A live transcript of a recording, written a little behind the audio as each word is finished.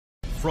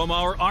From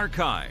our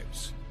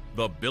archives,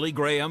 the Billy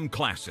Graham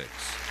Classics.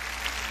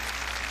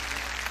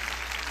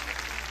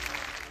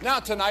 Now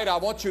tonight I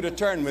want you to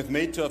turn with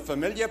me to a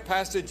familiar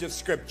passage of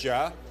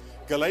Scripture,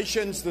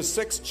 Galatians the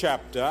 6th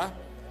chapter,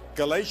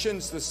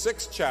 Galatians the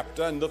 6th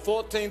chapter and the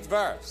 14th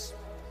verse.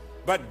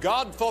 But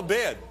God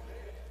forbid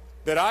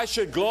that I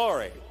should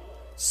glory,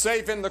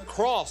 save in the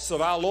cross of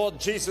our Lord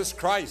Jesus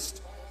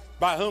Christ,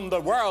 by whom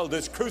the world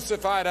is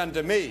crucified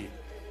unto me,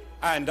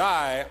 and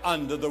I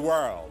unto the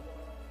world.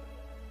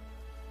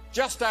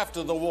 Just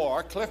after the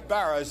war, Cliff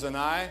Barrows and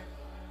I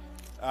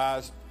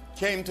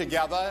came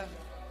together.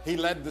 He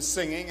led the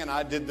singing and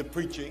I did the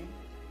preaching.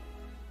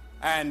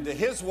 And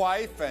his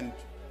wife and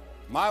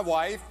my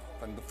wife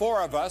and the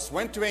four of us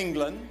went to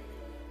England,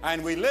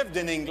 and we lived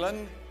in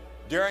England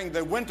during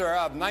the winter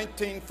of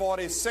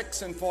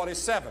 1946 and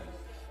 47.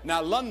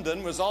 Now,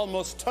 London was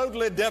almost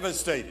totally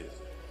devastated.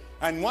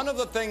 And one of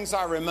the things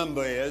I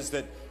remember is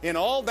that in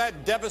all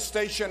that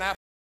devastation after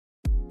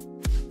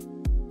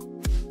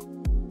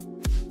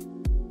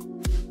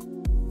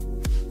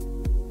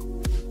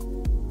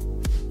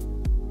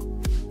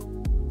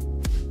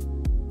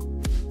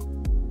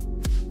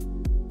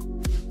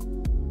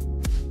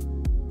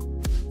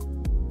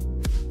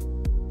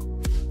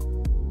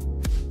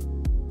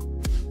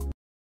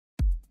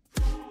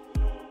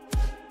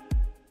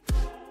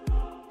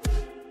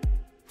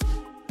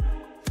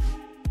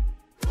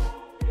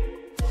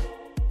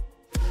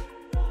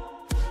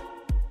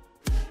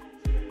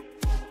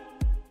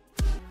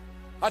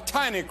a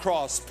tiny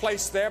cross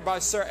placed there by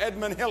Sir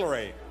Edmund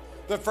Hillary,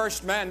 the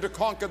first man to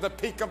conquer the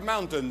peak of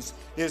mountains,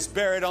 is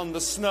buried on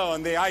the snow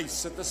and the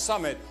ice at the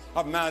summit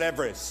of Mount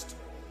Everest.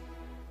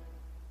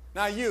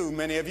 Now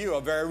many of you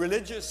are very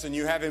religious, and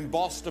you have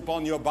embossed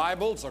upon your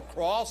Bibles a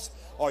cross,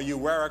 or you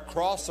wear a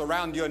cross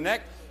around your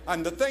neck.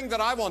 And the thing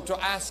that I want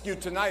to ask you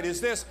tonight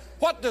is this: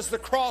 what does the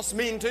cross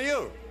mean to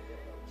you?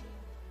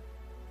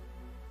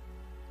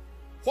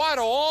 Why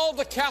do all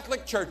the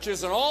Catholic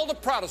churches and all the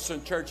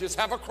Protestant churches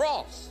have a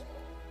cross?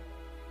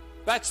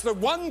 That's the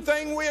one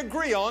thing we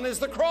agree on, is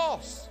the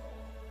cross.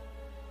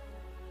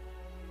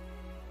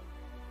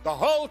 The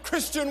whole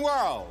Christian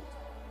world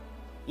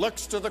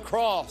looks to the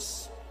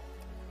cross.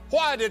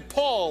 Why did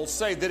Paul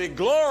say that he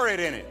gloried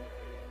in it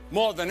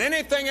more than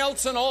anything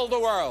else in all the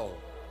world?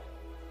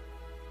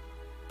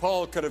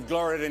 Paul could have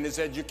gloried in his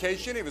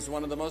education. He was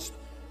one of the most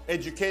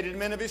educated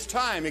men of his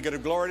time. He could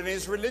have gloried in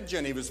his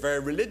religion. He was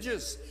very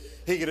religious.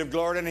 He could have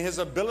gloried in his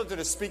ability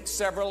to speak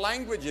several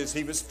languages.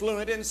 He was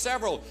fluent in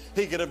several.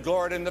 He could have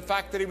gloried in the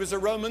fact that he was a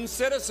Roman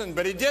citizen,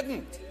 but he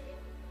didn't.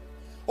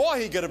 Or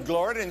he could have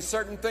gloried in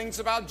certain things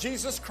about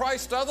Jesus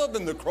Christ other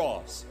than the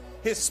cross.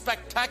 His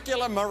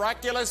spectacular,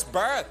 miraculous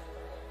birth,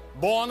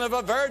 born of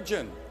a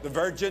virgin, the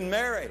Virgin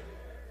Mary.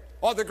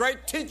 Or the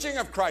great teaching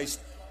of Christ.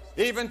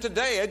 Even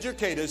today,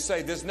 educators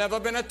say there's never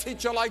been a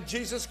teacher like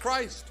Jesus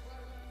Christ.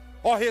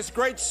 Or his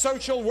great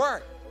social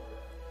work.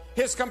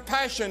 His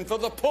compassion for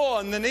the poor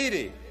and the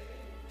needy,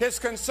 his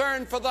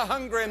concern for the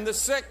hungry and the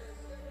sick,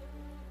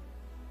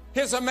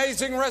 his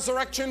amazing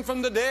resurrection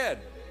from the dead,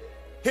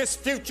 his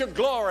future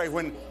glory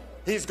when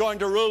he's going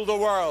to rule the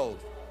world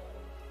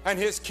and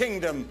his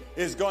kingdom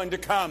is going to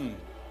come.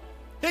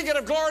 He could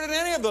have gloried in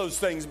any of those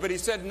things, but he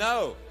said,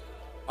 no,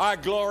 I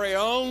glory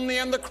only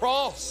in the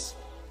cross.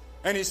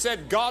 And he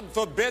said, God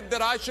forbid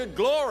that I should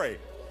glory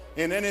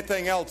in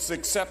anything else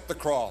except the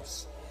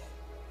cross.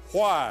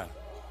 Why?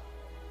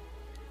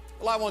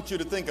 Well, I want you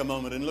to think a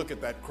moment and look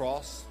at that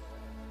cross.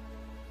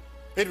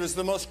 It was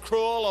the most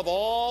cruel of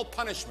all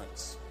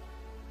punishments,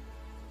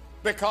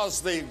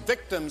 because the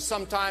victims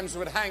sometimes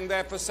would hang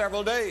there for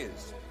several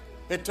days.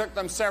 It took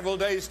them several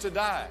days to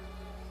die.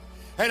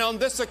 And on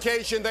this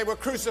occasion, they were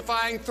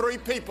crucifying three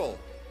people: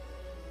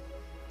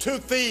 two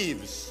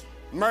thieves,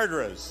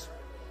 murderers,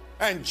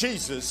 and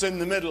Jesus in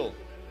the middle.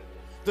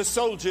 The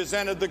soldiers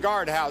entered the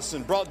guardhouse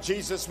and brought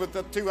Jesus with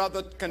the two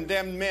other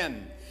condemned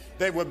men.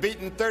 They were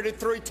beaten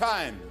 33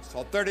 times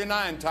or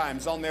 39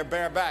 times on their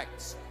bare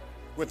backs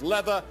with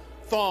leather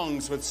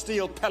thongs with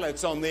steel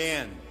pellets on the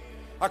end.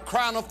 A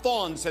crown of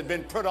thorns had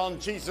been put on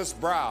Jesus'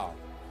 brow.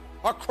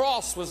 A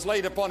cross was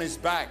laid upon his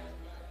back.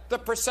 The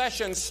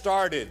procession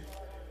started.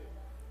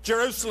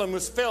 Jerusalem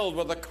was filled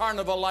with a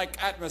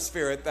carnival-like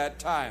atmosphere at that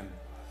time.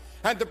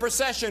 And the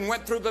procession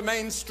went through the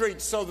main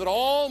streets so that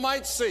all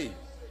might see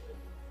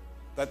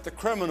that the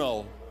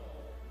criminal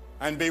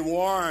and be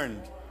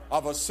warned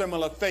of a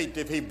similar fate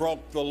if he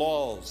broke the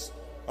laws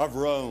of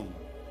Rome.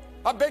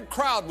 A big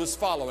crowd was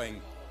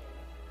following.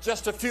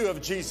 Just a few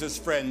of Jesus'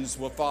 friends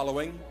were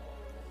following.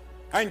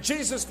 And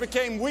Jesus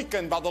became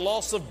weakened by the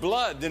loss of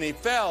blood, and he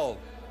fell.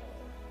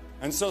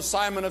 And so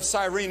Simon of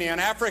Cyrene, an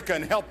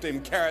African, helped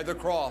him carry the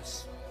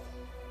cross.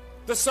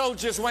 The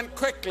soldiers went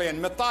quickly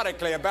and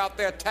methodically about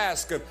their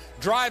task of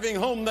driving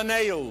home the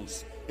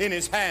nails in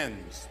his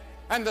hands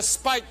and the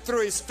spike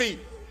through his feet.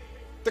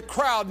 The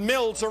crowd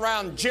mills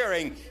around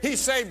jeering, he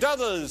saved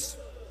others,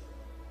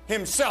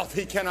 himself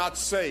he cannot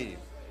save.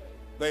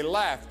 They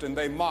laughed and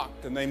they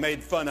mocked and they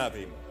made fun of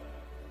him.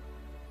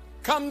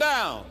 Come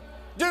down,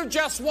 do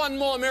just one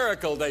more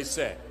miracle, they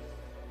said.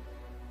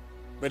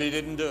 But he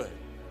didn't do it.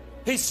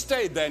 He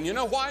stayed there. And you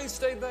know why he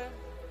stayed there?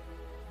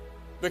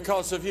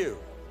 Because of you.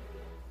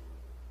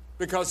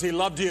 Because he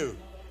loved you.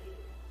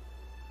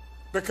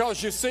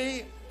 Because you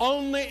see,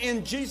 only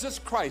in Jesus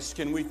Christ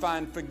can we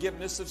find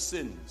forgiveness of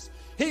sins.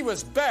 He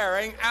was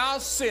bearing our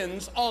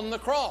sins on the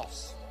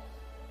cross.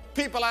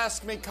 People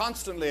ask me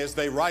constantly as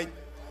they write,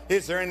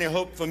 is there any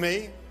hope for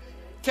me?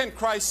 Can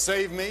Christ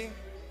save me?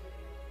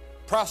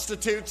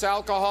 Prostitutes,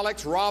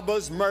 alcoholics,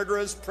 robbers,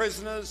 murderers,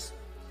 prisoners,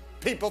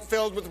 people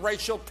filled with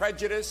racial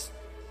prejudice,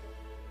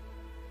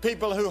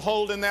 people who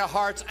hold in their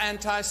hearts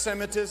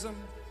anti-Semitism.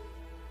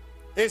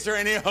 Is there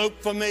any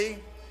hope for me?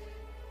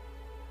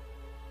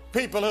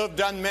 People who have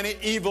done many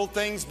evil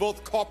things,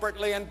 both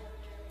corporately and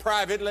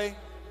privately.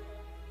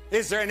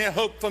 Is there any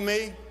hope for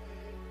me?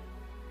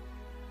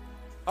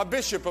 A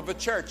bishop of a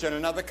church in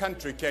another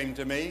country came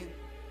to me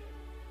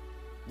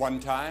one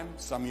time,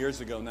 some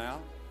years ago now,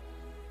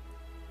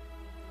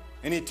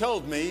 and he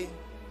told me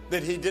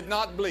that he did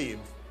not believe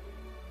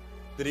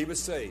that he was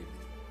saved.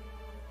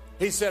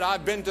 He said,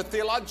 I've been to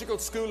theological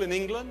school in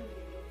England.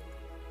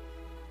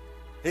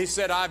 He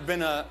said, I've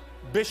been a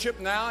bishop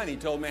now, and he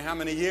told me how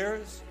many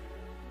years.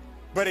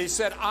 But he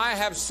said, I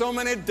have so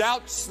many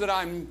doubts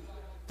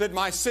that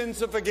my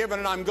sins are forgiven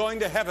and I'm going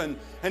to heaven.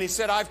 And he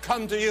said, I've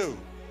come to you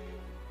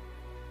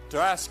to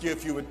ask you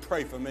if you would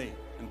pray for me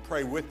and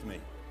pray with me.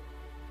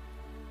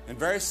 And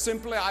very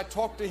simply, I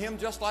talked to him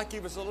just like he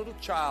was a little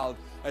child,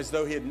 as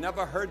though he had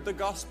never heard the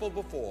gospel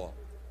before.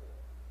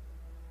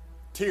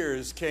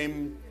 Tears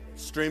came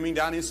streaming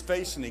down his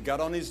face, and he got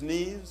on his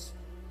knees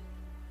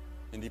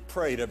and he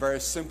prayed a very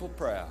simple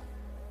prayer,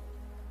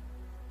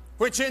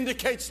 which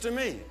indicates to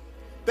me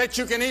that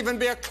you can even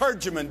be a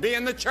clergyman, be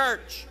in the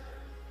church.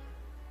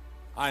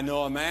 I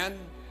know a man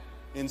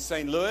in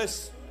St.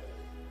 Louis,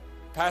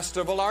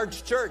 pastor of a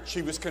large church.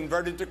 He was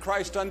converted to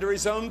Christ under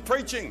his own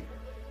preaching.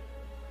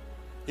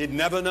 He'd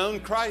never known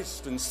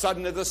Christ, and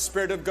suddenly the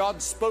Spirit of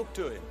God spoke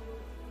to him.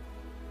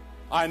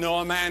 I know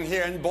a man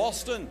here in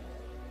Boston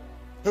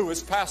who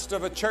was pastor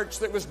of a church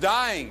that was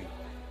dying.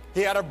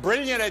 He had a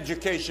brilliant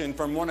education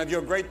from one of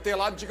your great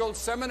theological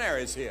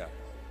seminaries here.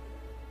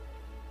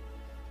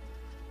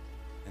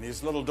 And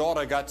his little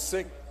daughter got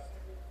sick,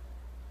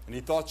 and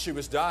he thought she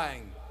was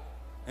dying.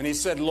 And he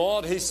said,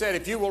 Lord, he said,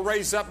 if you will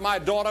raise up my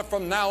daughter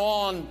from now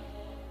on,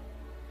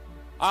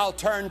 I'll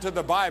turn to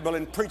the Bible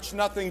and preach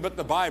nothing but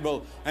the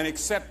Bible and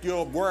accept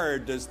your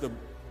word as the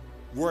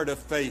word of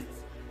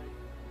faith.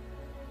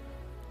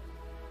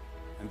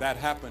 And that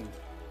happened.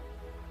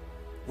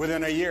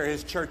 Within a year,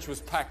 his church was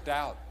packed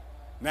out.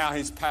 Now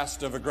he's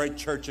pastor of a great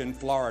church in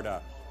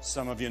Florida.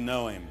 Some of you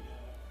know him.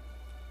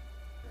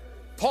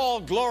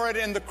 Paul gloried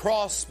in the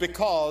cross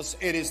because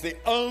it is the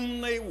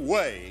only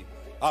way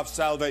of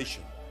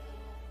salvation.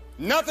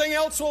 Nothing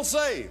else will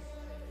save.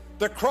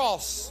 The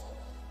cross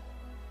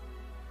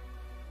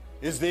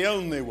is the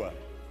only way.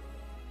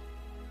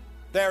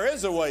 There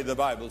is a way, the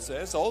Bible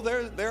says. Oh,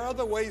 there are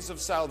other ways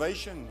of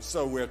salvation,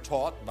 so we're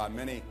taught by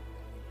many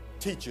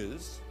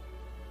teachers,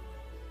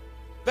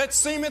 that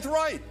seemeth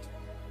right,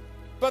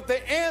 but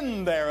the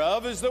end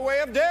thereof is the way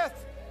of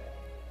death.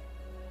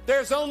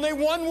 There's only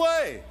one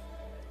way,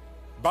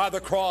 by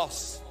the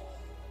cross.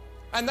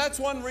 And that's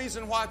one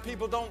reason why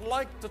people don't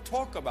like to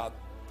talk about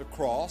the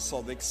cross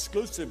or the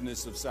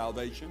exclusiveness of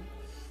salvation.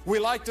 We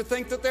like to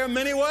think that there are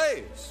many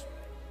ways.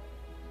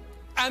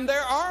 And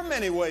there are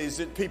many ways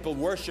that people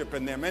worship,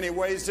 and there are many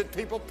ways that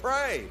people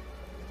pray.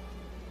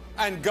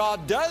 And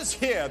God does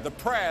hear the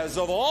prayers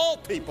of all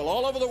people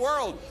all over the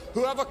world.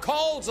 Whoever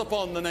calls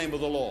upon the name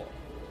of the Lord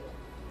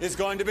is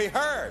going to be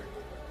heard.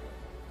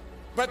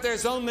 But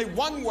there's only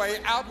one way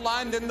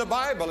outlined in the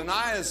Bible, and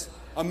I, as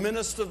a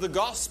minister of the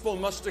gospel,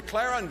 must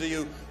declare unto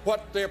you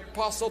what the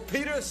Apostle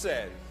Peter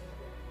said.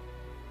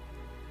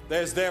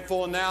 There's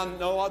therefore now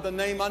no other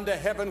name under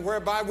heaven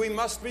whereby we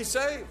must be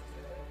saved.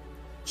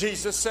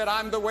 Jesus said,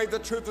 I'm the way, the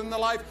truth, and the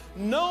life.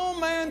 No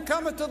man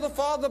cometh to the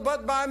Father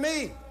but by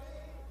me.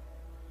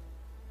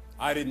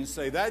 I didn't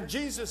say that.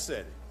 Jesus said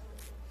it.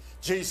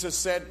 Jesus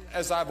said,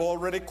 as I've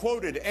already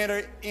quoted,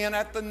 enter in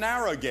at the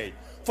narrow gate.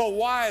 For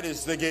wide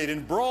is the gate,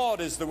 and broad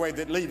is the way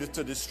that leadeth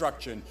to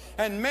destruction.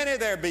 And many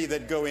there be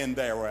that go in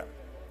thereof.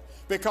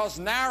 Because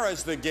narrow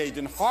is the gate,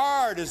 and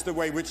hard is the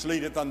way which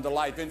leadeth unto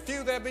life. And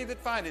few there be that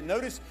find it.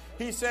 Notice,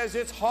 he says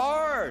it's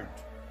hard.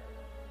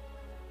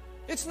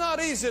 It's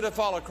not easy to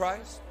follow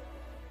Christ.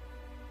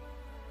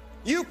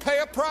 You pay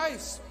a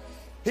price.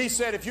 He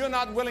said, if you're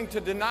not willing to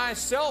deny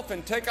self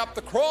and take up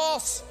the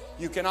cross,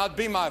 you cannot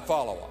be my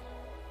follower.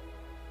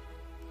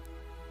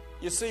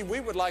 You see, we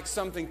would like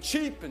something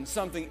cheap and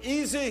something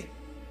easy.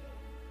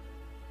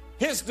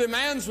 His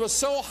demands were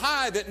so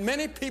high that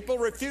many people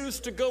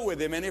refused to go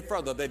with him any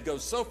further. They'd go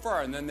so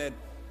far and then they'd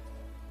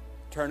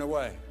turn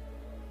away.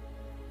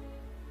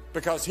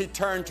 Because he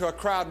turned to a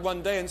crowd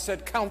one day and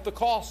said, count the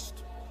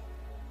cost.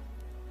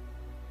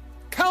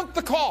 Count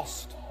the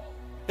cost.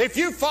 If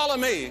you follow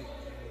me,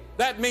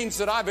 that means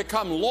that I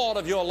become Lord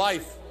of your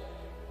life.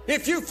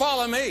 If you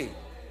follow me,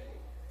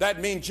 that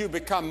means you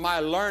become my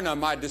learner,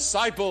 my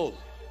disciple,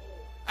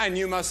 and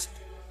you must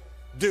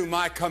do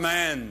my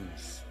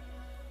commands.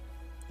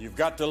 You've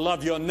got to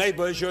love your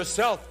neighbor as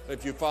yourself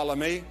if you follow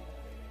me.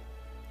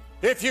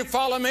 If you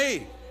follow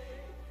me,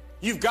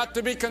 you've got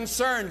to be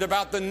concerned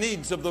about the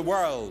needs of the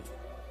world.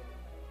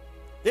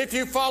 If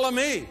you follow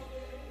me,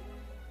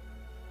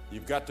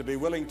 you've got to be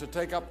willing to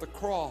take up the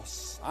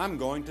cross. I'm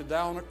going to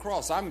die on a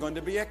cross. I'm going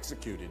to be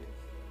executed.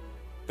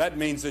 That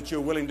means that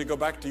you're willing to go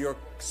back to your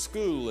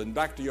school and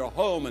back to your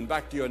home and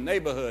back to your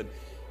neighborhood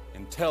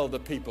and tell the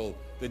people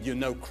that you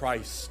know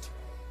Christ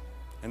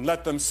and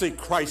let them see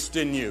Christ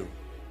in you.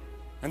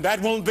 And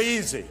that won't be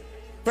easy.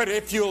 But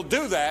if you'll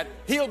do that,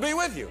 He'll be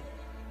with you.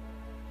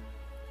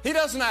 He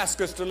doesn't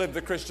ask us to live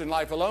the Christian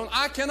life alone.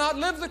 I cannot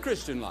live the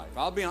Christian life.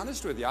 I'll be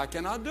honest with you. I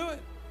cannot do it.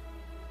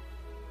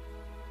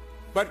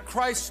 But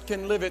Christ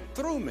can live it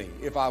through me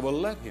if I will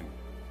let Him.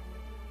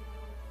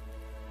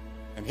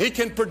 And He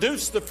can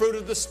produce the fruit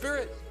of the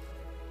Spirit.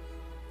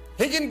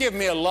 He can give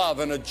me a love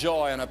and a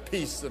joy and a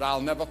peace that I'll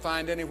never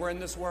find anywhere in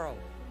this world.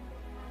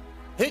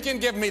 He can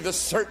give me the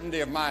certainty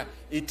of my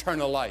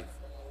eternal life.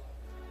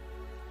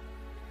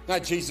 Now,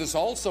 Jesus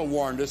also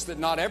warned us that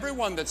not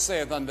everyone that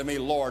saith unto me,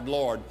 Lord,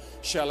 Lord,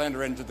 shall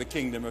enter into the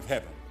kingdom of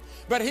heaven,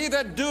 but he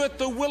that doeth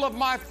the will of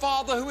my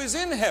Father who is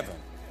in heaven.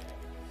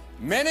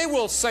 Many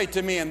will say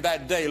to me in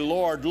that day,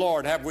 Lord,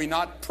 Lord, have we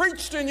not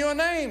preached in your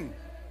name?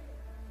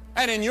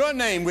 And in your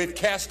name we've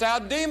cast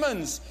out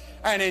demons,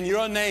 and in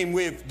your name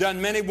we've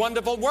done many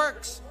wonderful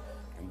works.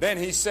 And then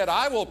He said,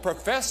 I will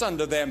profess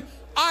unto them,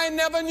 I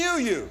never knew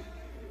you.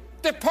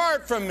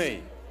 Depart from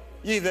me,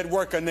 ye that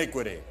work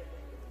iniquity.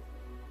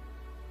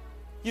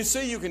 You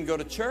see, you can go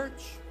to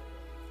church.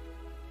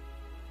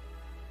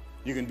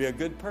 You can be a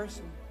good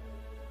person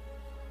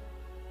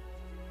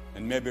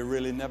and maybe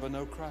really never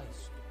know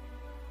Christ.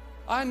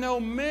 I know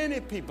many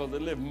people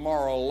that live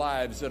moral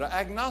lives that are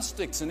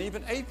agnostics and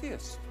even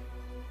atheists.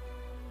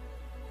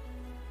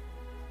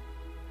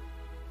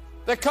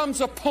 There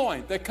comes a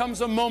point, there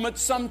comes a moment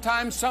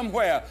sometime,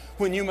 somewhere,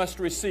 when you must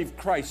receive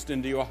Christ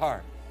into your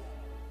heart.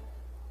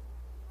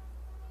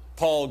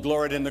 Paul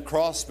gloried in the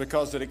cross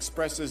because it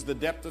expresses the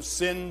depth of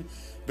sin,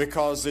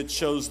 because it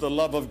shows the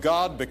love of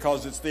God,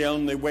 because it's the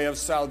only way of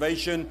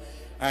salvation,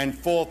 and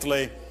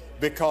fourthly,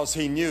 because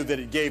he knew that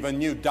it gave a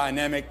new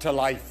dynamic to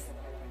life.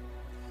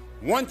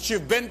 Once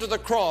you've been to the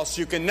cross,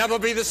 you can never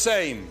be the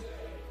same.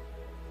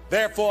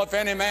 Therefore, if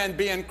any man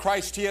be in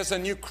Christ, he is a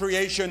new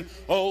creation.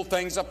 Old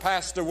things are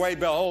passed away.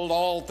 Behold,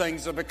 all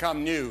things have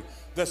become new,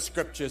 the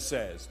Scripture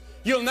says.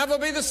 You'll never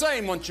be the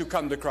same once you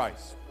come to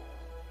Christ.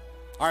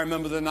 I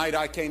remember the night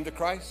I came to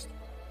Christ.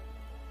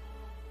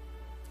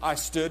 I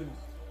stood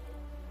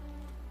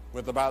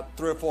with about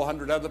 300 or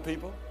 400 other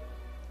people,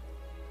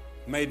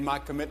 made my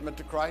commitment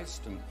to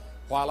Christ, and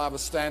while I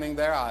was standing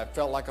there, I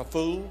felt like a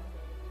fool.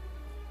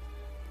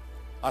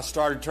 I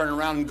started turning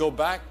around and go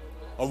back.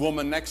 A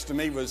woman next to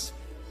me was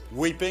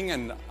weeping,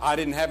 and I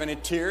didn't have any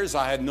tears.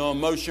 I had no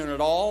emotion at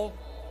all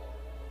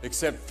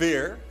except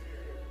fear,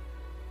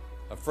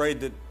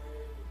 afraid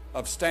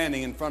of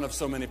standing in front of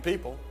so many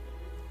people.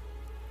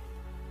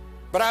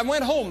 But I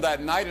went home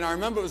that night, and I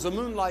remember it was a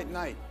moonlight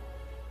night.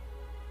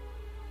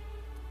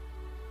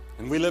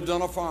 And we lived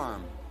on a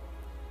farm.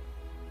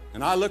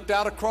 And I looked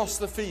out across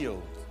the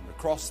field and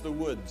across the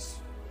woods.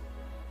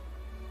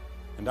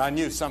 And I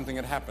knew something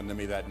had happened to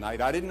me that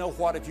night. I didn't know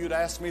what. If you'd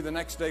asked me the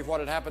next day what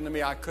had happened to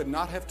me, I could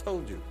not have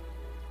told you.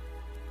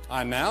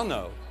 I now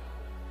know.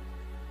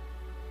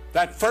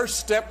 That first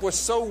step was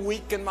so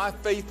weak, and my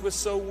faith was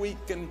so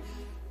weak, and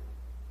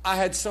I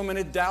had so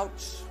many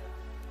doubts.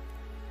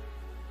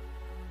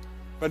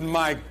 But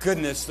my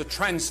goodness, the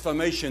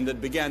transformation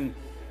that began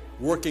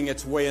working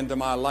its way into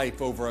my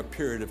life over a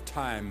period of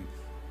time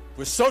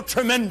was so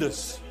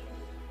tremendous.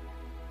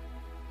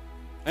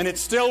 And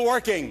it's still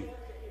working.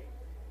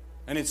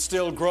 And it's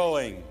still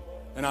growing.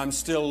 And I'm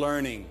still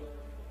learning.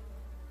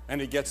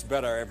 And it gets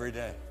better every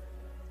day.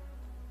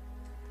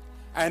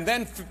 And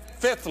then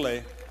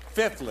fifthly,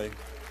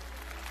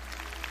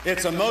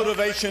 it's a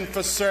motivation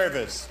for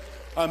service.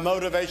 A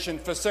motivation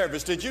for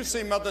service. Did you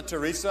see Mother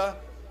Teresa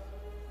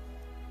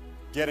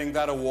getting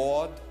that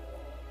award?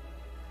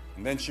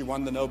 And then she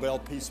won the Nobel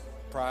Peace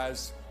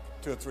Prize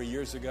 2 or 3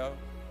 years ago.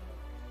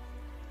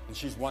 And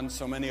she's won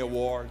so many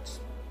awards.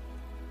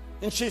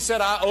 And she said,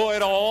 I owe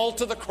it all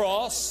to the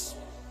cross.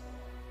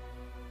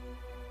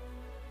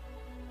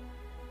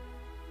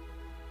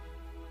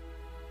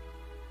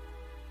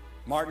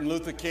 Martin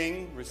Luther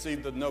King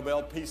received the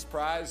Nobel Peace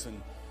Prize,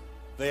 and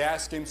they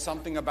asked him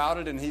something about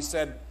it, and he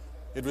said,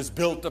 it was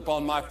built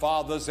upon my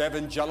father's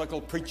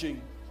evangelical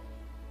preaching.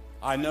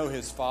 I know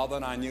his father,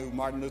 and I knew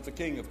Martin Luther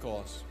King, of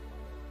course.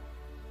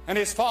 And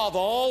his father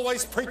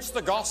always preached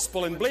the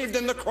gospel and believed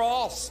in the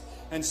cross,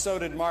 and so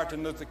did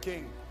Martin Luther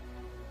King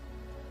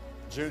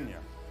Jr.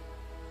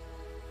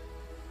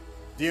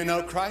 Do you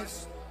know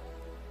Christ?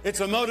 It's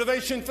a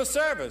motivation for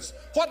service.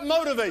 What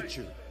motivates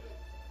you?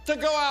 To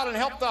go out and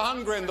help the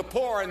hungry and the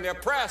poor and the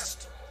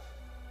oppressed.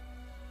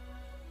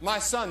 My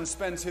son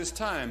spends his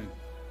time,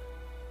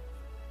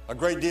 a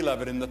great deal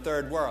of it, in the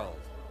third world,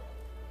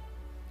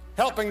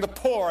 helping the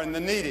poor and the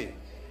needy,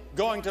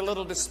 going to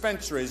little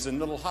dispensaries and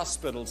little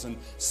hospitals and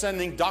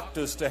sending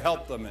doctors to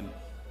help them. And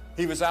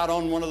he was out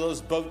on one of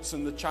those boats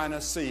in the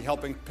China Sea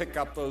helping pick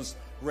up those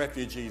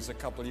refugees a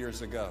couple of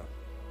years ago.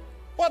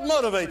 What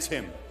motivates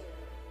him?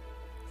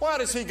 Why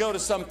does he go to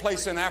some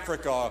place in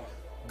Africa or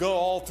go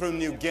all through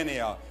New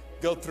Guinea or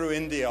go through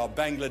India or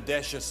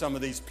Bangladesh or some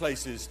of these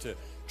places to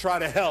try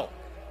to help?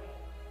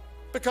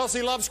 Because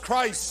he loves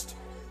Christ.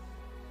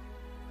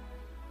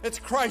 It's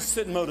Christ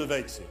that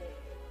motivates him.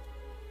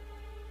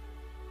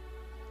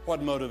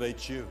 What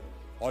motivates you?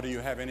 Or do you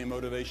have any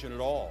motivation at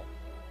all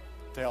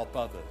to help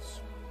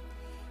others?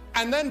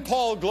 And then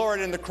Paul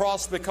gloried in the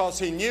cross because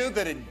he knew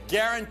that it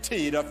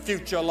guaranteed a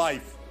future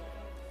life.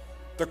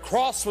 The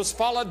cross was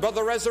followed by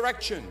the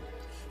resurrection.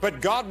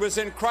 But God was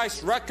in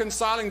Christ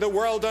reconciling the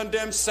world unto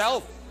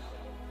himself.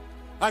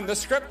 And the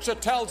scripture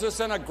tells us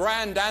in a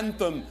grand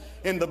anthem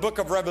in the book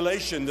of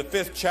Revelation, the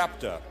 5th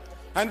chapter.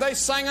 And they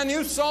sang a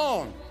new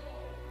song,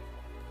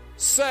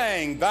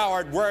 saying, Thou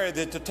art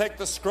worthy to take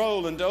the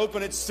scroll and to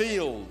open its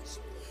seals.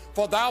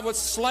 For thou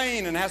wast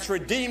slain and hast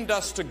redeemed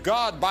us to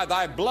God by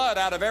thy blood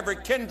out of every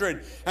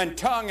kindred and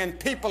tongue and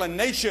people and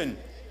nation,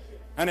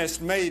 and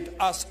hast made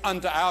us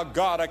unto our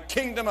God a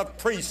kingdom of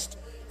priests,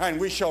 and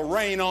we shall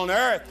reign on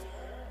earth.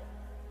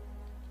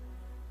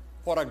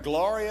 What a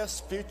glorious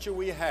future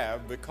we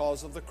have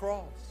because of the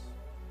cross.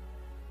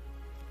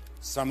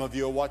 Some of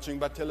you are watching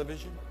by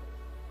television.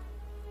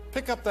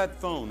 Pick up that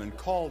phone and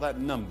call that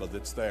number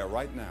that's there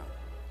right now.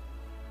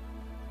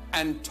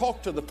 And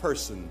talk to the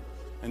person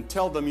and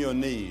tell them your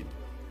need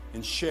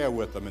and share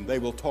with them, and they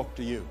will talk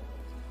to you.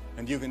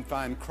 And you can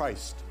find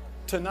Christ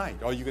tonight,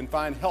 or you can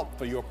find help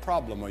for your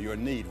problem or your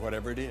need,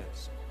 whatever it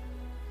is.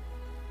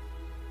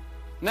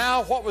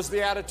 Now, what was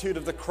the attitude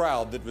of the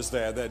crowd that was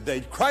there that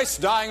day?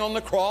 Christ dying on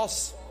the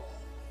cross.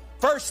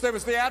 First, there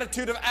was the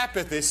attitude of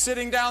apathy.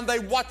 Sitting down, they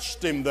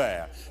watched him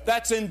there.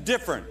 That's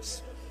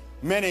indifference.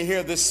 Many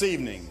here this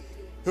evening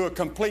who are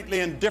completely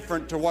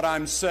indifferent to what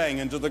I'm saying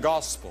and to the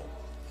gospel.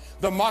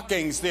 The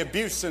mockings, the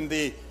abuse, and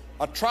the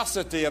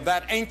atrocity of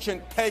that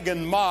ancient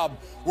pagan mob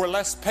were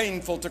less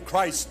painful to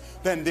Christ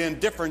than the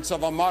indifference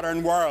of a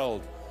modern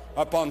world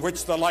upon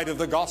which the light of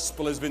the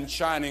gospel has been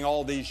shining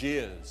all these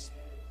years.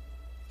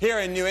 Here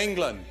in New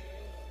England,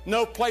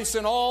 no place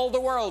in all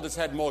the world has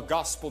had more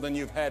gospel than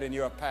you've had in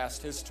your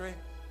past history.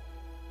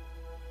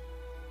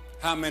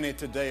 How many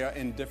today are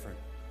indifferent?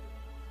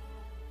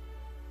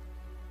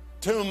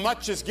 Too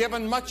much is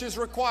given, much is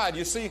required.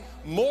 You see,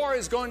 more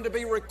is going to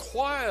be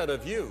required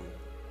of you.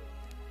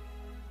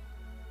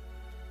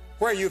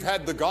 Where you've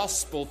had the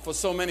gospel for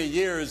so many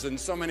years and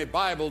so many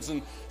Bibles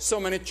and so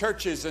many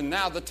churches and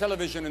now the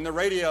television and the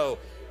radio,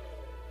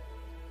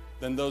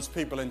 than those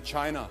people in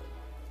China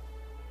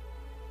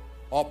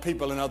or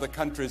people in other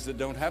countries that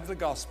don't have the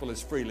gospel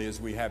as freely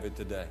as we have it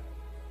today.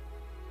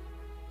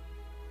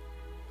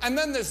 And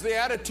then there's the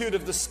attitude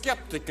of the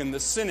skeptic and the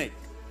cynic.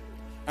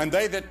 And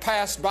they that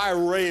passed by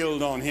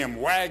railed on him,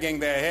 wagging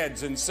their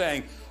heads and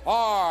saying,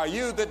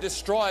 you that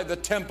destroy the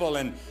temple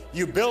and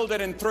you build it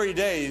in 3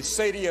 days,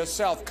 say to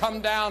yourself, come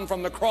down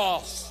from the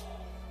cross.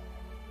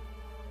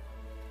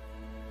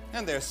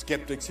 And there are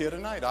skeptics here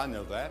tonight, I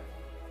know that.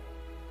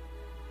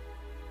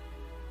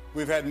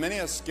 We've had many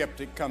a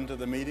skeptic come to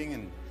the meeting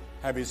and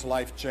have his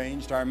life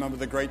changed. I remember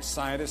the great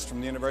scientist from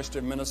the University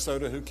of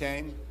Minnesota who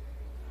came.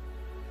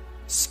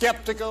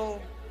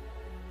 Skeptical.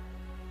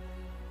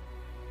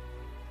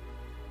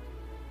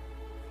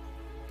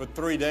 But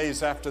 3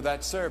 days after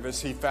that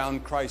service, he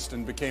found Christ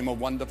and became a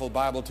wonderful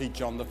Bible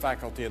teacher on the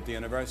faculty at the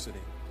university.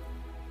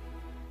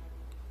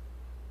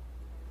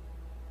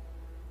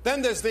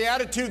 Then there's the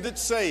attitude that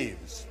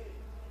saves.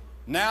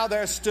 Now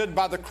there stood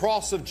by the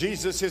cross of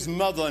Jesus his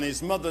mother and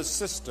his mother's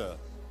sister.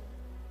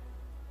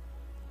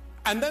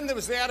 And then there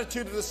was the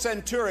attitude of the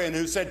centurion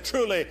who said,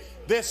 truly,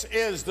 this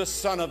is the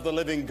Son of the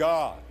living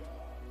God.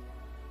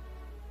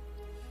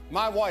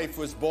 My wife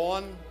was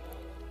born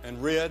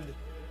and reared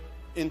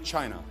in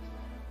China.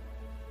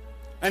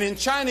 And in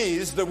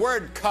Chinese, the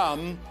word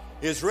come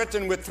is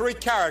written with 3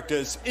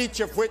 characters,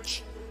 each of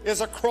which is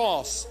a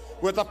cross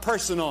with a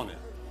person on it.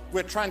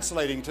 We're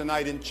translating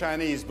tonight in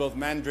Chinese, both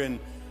Mandarin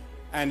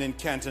and in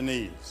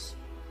Cantonese.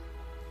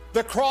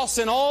 The cross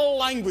in all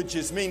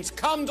languages means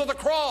come to the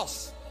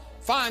cross,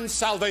 find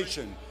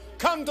salvation.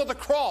 Come to the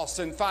cross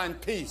and find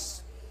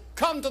peace.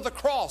 Come to the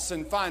cross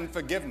and find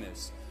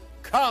forgiveness.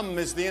 Come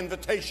is the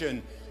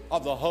invitation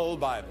of the whole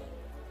Bible.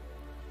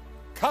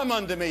 Come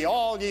unto me,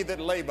 all ye that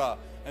labor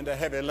and are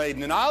heavy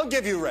laden, and I'll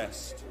give you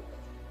rest.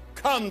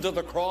 Come to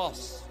the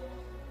cross.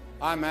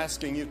 I'm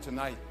asking you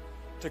tonight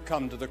to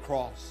come to the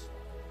cross.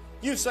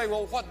 You say,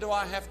 well, what do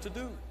I have to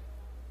do?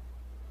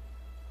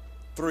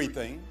 3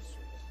 things.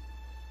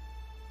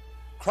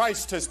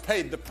 Christ has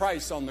paid the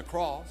price on the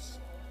cross.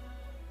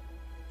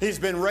 He's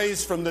been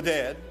raised from the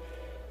dead.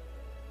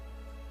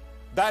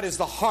 That is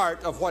the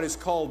heart of what is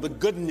called the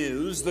good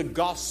news, the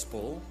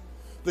gospel.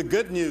 The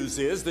good news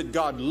is that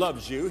God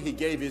loves you. He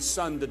gave his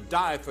Son to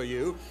die for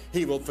you.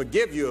 He will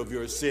forgive you of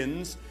your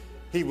sins.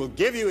 He will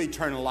give you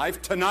eternal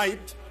life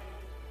tonight.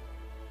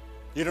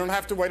 You don't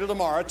have to wait till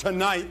tomorrow,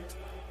 tonight.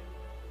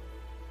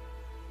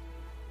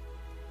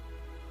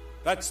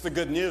 That's the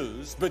good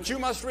news, but you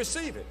must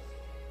receive it.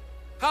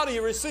 How do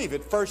you receive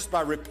it? First, by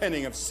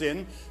repenting of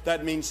sin.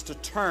 That means to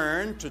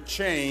turn, to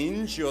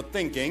change your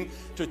thinking,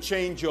 to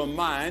change your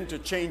mind, to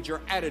change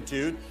your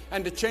attitude,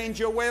 and to change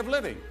your way of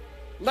living.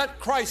 Let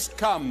Christ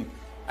come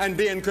and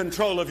be in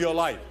control of your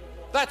life.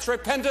 That's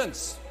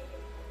repentance.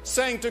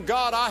 Saying to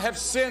God, I have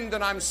sinned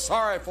and I'm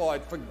sorry for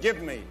it.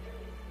 Forgive me.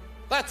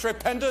 That's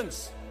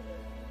repentance.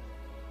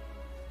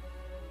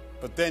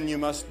 But then you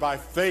must by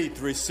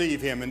faith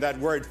receive Him, and that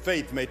word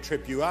faith may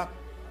trip you up.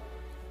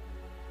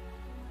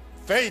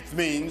 Faith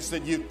means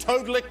that you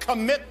totally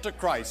commit to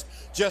Christ.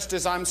 Just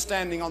as I'm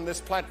standing on this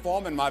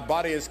platform and my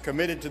body is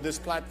committed to this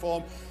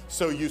platform,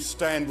 so you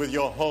stand with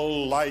your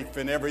whole life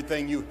and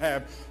everything you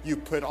have, you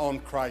put on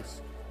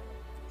Christ.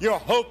 Your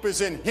hope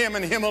is in Him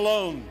and Him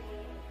alone.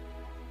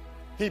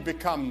 He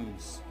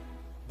becomes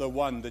the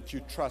one that you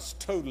trust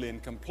totally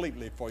and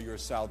completely for your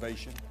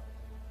salvation.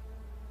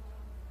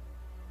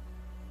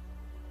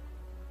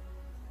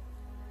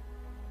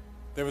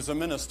 There was a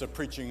minister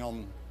preaching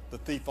on the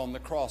thief on the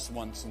cross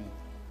once, and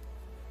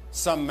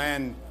some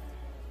man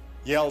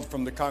yelled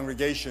from the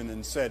congregation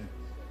and said,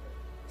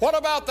 "What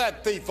about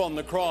that thief on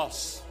the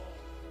cross?"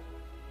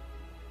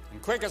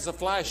 And quick as a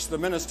flash, the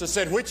minister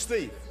said, "Which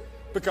thief?"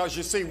 Because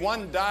you see,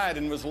 one died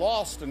and was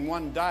lost, and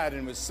one died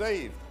and was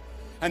saved.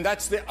 And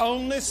that's the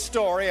only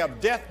story of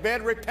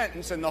deathbed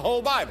repentance in the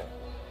whole Bible.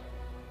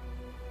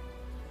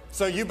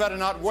 So you better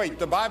not wait.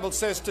 The Bible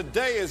says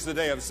today is the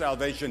day of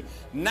salvation.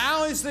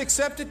 Now is the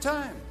accepted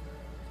time.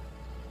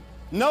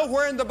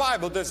 Nowhere in the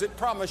Bible does it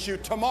promise you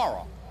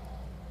tomorrow.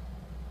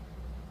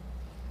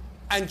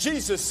 And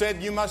Jesus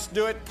said you must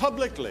do it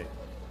publicly.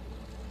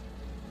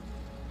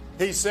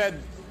 He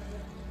said,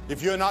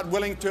 if you're not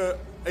willing to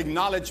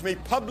acknowledge me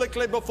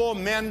publicly before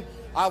men,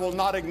 I will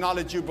not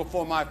acknowledge you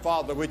before my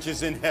Father which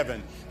is in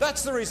heaven.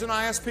 That's the reason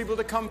I ask people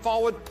to come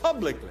forward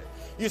publicly.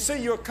 You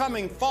see, your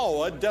coming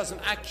forward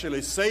doesn't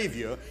actually save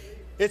you.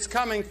 It's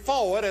coming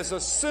forward as a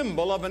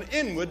symbol of an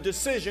inward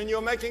decision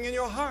you're making in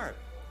your heart.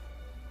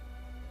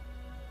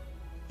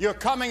 You're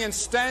coming and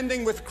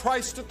standing with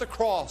Christ at the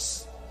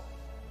cross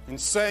and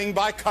saying,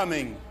 by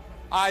coming,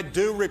 I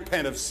do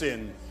repent of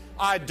sin.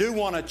 I do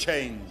want to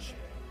change.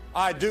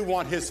 I do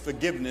want His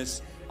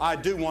forgiveness. I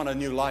do want a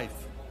new life.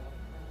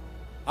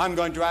 I'm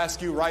going to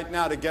ask you right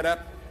now to get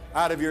up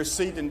out of your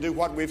seat and do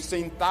what we've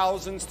seen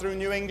thousands through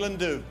New England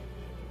do.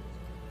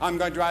 I'm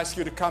going to ask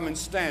you to come and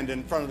stand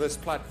in front of this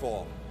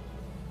platform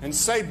and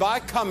say, by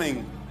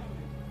coming,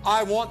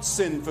 I want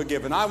sin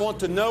forgiven. I want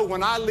to know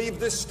when I leave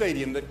this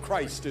stadium that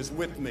Christ is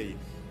with me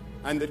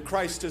and that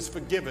Christ has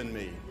forgiven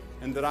me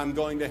and that I'm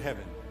going to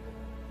heaven.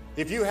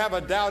 If you have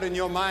a doubt in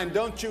your mind,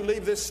 don't you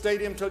leave this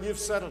stadium till you've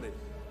settled it,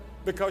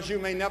 because you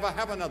may never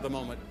have another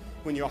moment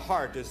when your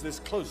heart is this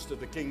close to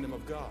the kingdom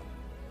of God.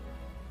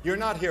 You're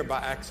not here by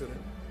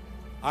accident.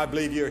 I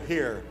believe you're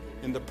here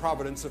in the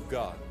providence of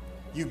God.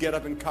 You get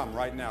up and come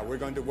right now. We're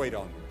going to wait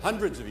on you.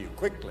 Hundreds of you,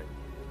 quickly.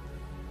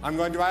 I'm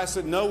going to ask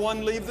that no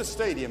one leave the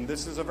stadium.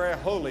 This is a very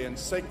holy and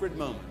sacred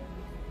moment.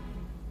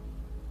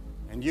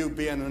 And you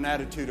be in an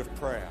attitude of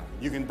prayer.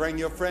 You can bring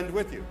your friend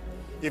with you.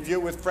 If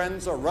you're with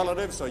friends or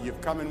relatives or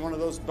you've come in one of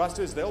those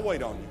buses, they'll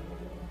wait on you.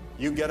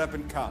 You get up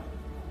and come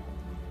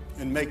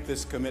and make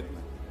this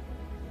commitment.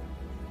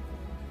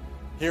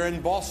 Here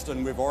in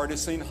Boston, we've already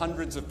seen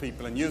hundreds of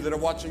people. And you that are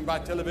watching by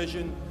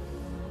television,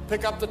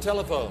 pick up the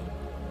telephone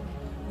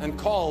and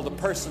call the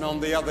person on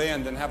the other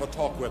end and have a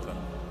talk with them.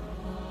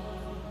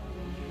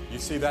 You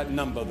see that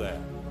number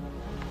there.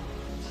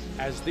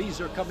 As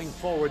these are coming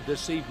forward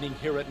this evening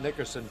here at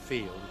Nickerson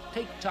Field,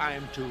 take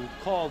time to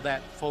call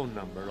that phone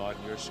number on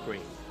your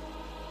screen.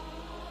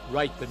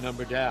 Write the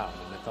number down,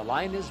 and if the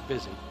line is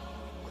busy,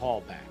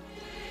 call back.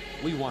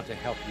 We want to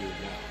help you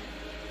now.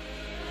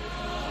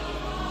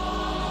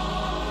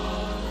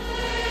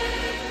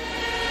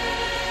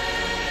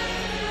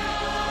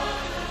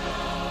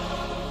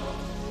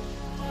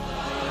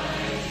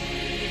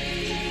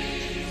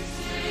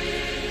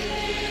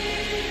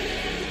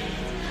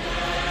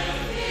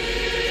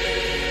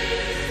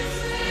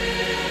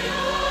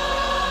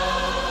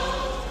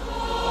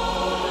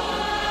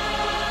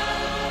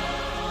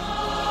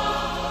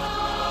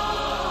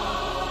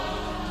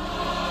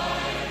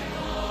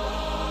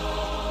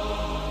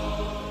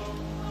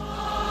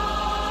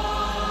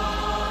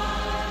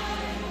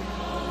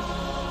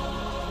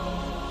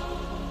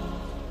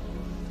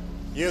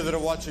 You that are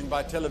watching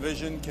by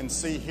television can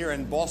see here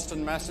in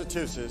Boston,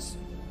 Massachusetts,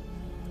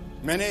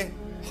 many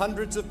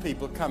hundreds of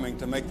people coming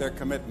to make their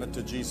commitment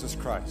to Jesus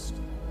Christ.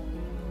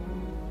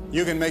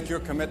 You can make your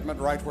commitment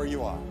right where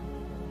you are.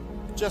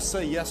 Just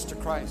say yes to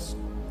Christ.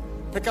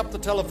 Pick up the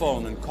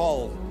telephone and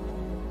call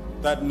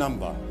that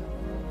number.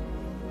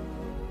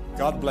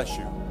 God bless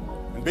you.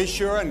 And be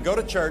sure and go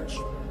to church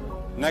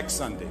next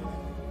Sunday.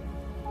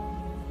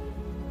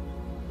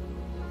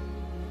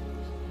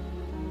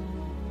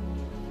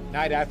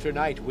 Night after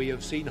night, we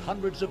have seen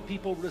hundreds of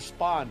people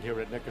respond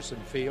here at Nickerson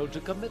Field to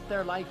commit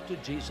their life to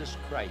Jesus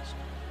Christ.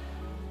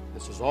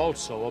 This is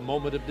also a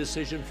moment of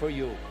decision for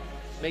you.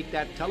 Make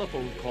that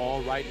telephone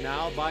call right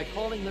now by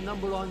calling the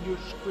number on your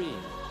screen.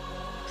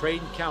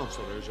 Trained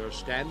counselors are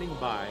standing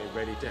by,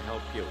 ready to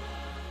help you.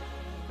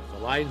 If the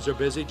lines are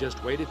busy,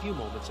 just wait a few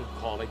moments and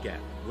call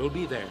again. We'll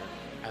be there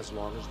as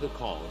long as the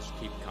calls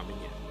keep coming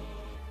in.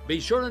 Be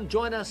sure and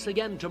join us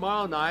again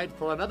tomorrow night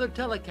for another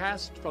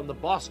telecast from the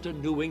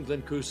Boston New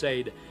England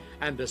Crusade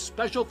and a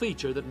special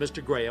feature that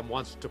Mr. Graham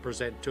wants to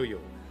present to you.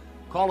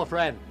 Call a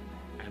friend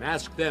and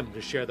ask them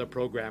to share the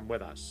program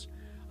with us.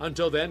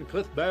 Until then,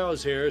 Cliff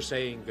Barrows here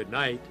saying good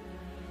night,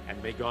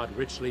 and may God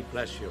richly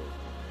bless you.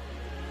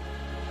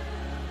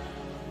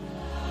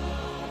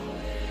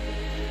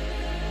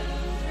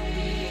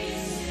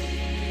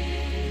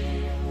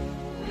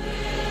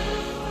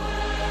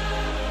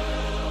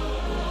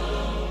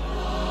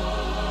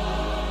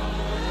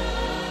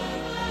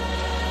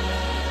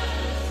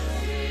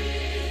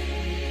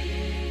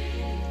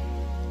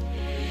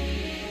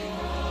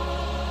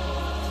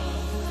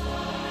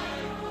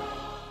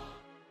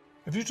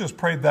 If you just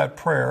prayed that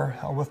prayer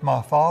with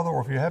my Father,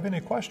 or if you have any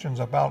questions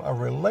about a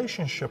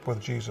relationship with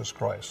Jesus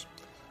Christ,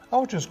 I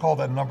would just call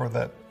that number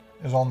that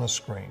is on the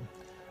screen.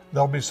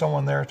 There'll be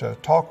someone there to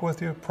talk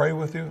with you, pray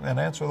with you, and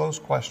answer those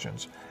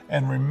questions.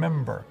 And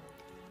remember,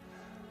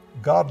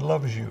 God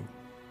loves you.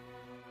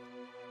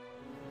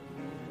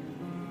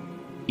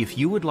 If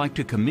you would like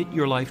to commit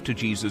your life to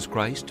Jesus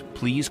Christ,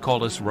 please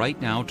call us right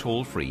now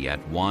toll-free at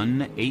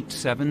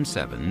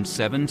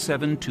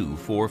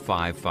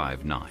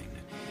 1-877-772-4559.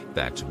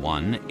 That's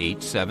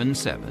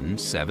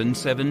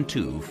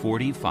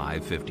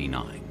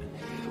 1-877-772-4559.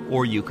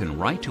 Or you can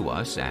write to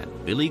us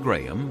at Billy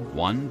Graham,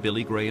 1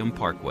 Billy Graham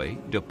Parkway,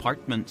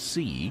 Department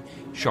C,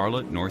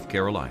 Charlotte, North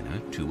Carolina,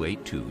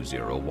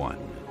 28201.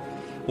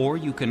 Or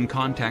you can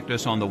contact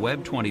us on the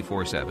web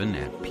 24/7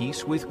 at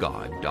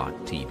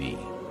peacewithgod.tv.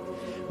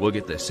 We'll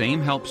get the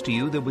same helps to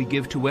you that we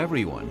give to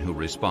everyone who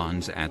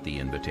responds at the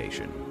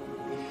invitation.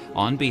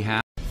 On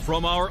behalf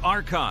From our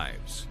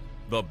archives,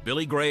 the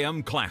Billy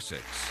Graham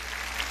Classics.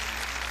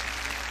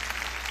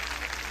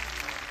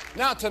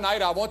 Now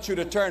tonight I want you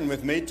to turn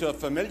with me to a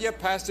familiar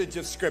passage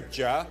of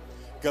Scripture,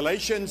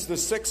 Galatians the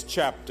 6th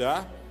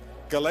chapter,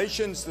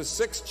 Galatians the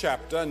 6th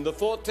chapter and the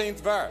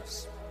 14th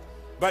verse.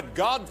 But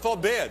God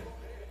forbid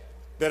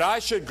that I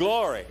should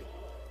glory,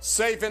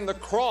 save in the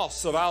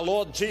cross of our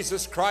Lord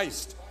Jesus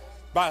Christ,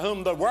 by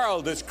whom the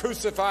world is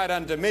crucified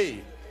unto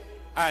me,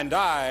 and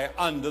I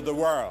unto the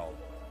world.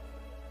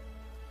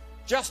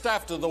 Just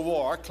after the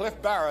war,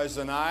 Cliff Barrows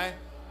and I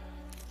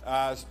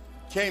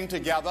came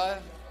together.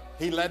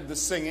 He led the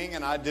singing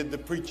and I did the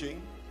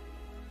preaching.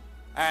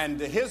 And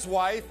his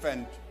wife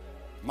and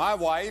my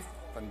wife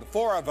and the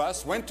four of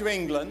us went to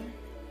England,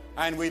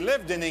 and we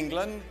lived in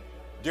England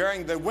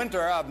during the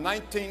winter of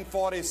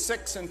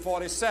 1946 and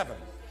 47.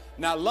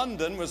 Now,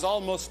 London was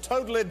almost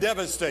totally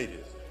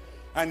devastated.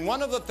 And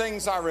one of the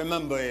things I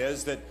remember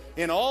is that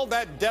in all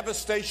that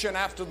devastation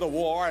after the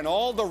war and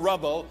all the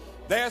rubble,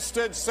 there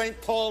stood St.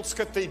 Paul's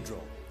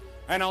Cathedral.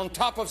 And on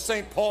top of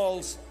St.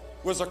 Paul's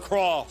was a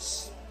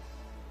cross.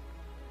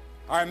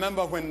 I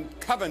remember when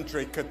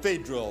Coventry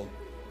Cathedral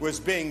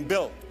was being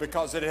built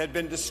because it had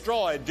been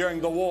destroyed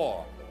during the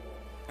war.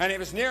 And it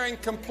was nearing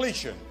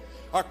completion.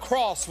 A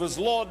cross was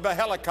lowered by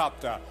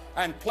helicopter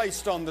and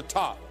placed on the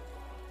top.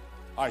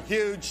 A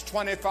huge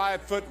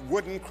 25-foot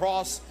wooden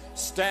cross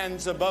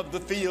stands above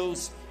the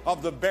fields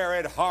of the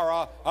buried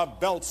horror of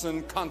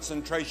Belsen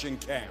concentration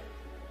camp.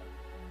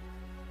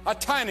 A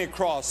tiny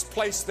cross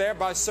placed there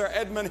by Sir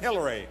Edmund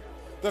Hillary,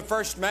 the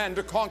first man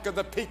to conquer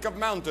the peak of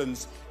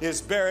mountains,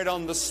 is buried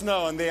on the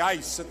snow and the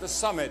ice at the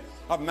summit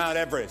of Mount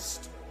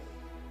Everest.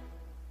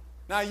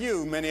 Now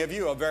many of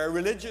you are very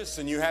religious,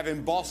 and you have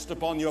embossed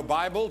upon your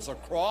Bibles a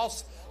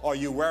cross, or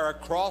you wear a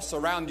cross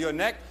around your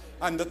neck.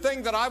 And the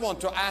thing that I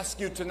want to ask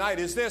you tonight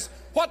is this: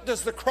 what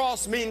does the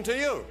cross mean to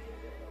you?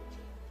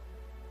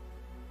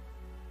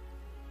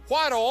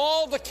 Why do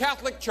all the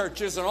Catholic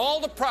churches and all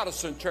the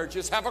Protestant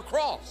churches have a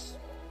cross?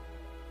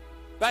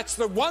 That's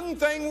the one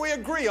thing we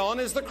agree on,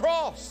 is the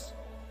cross.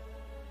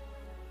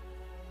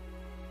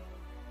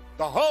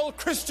 The whole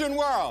Christian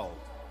world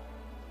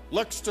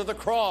looks to the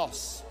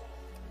cross.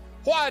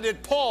 Why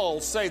did Paul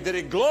say that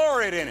he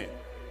gloried in it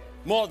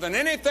more than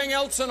anything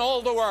else in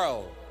all the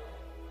world?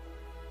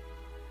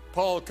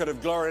 Paul could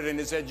have gloried in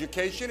his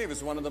education. He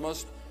was one of the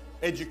most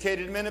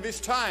educated men of his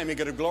time. He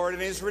could have gloried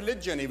in his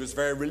religion. He was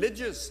very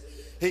religious.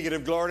 He could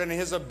have gloried in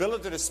his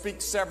ability to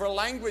speak several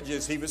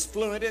languages. He was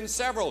fluent in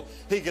several.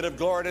 He could have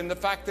gloried in the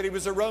fact that he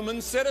was a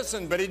Roman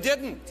citizen, but he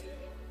didn't.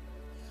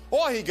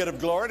 Or he could have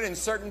gloried in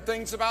certain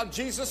things about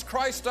Jesus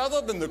Christ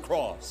other than the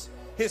cross.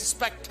 His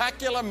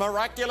spectacular,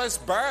 miraculous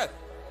birth,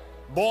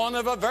 born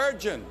of a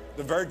virgin,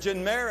 the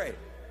Virgin Mary.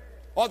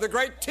 Or the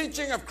great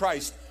teaching of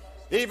Christ.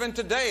 Even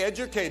today,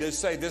 educators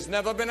say there's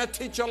never been a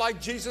teacher like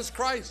Jesus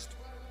Christ.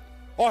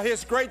 Or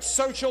his great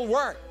social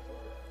work.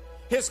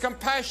 His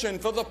compassion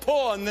for the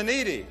poor and the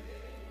needy.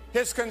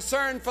 His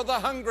concern for the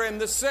hungry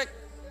and the sick.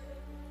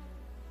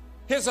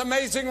 His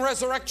amazing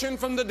resurrection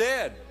from the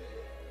dead.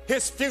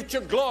 His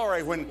future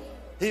glory when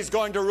He's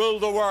going to rule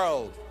the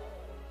world,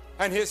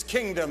 and His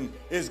kingdom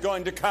is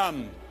going to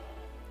come.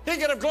 He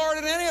could have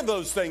gloried in any of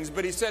those things,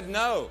 but He said,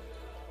 no,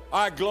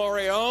 I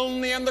glory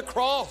only in the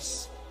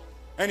cross.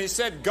 And He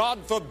said,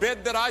 God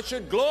forbid that I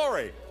should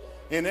glory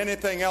in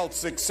anything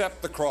else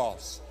except the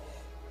cross.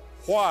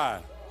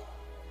 Why?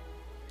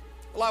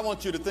 Well, I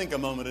want you to think a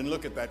moment and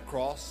look at that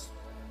cross.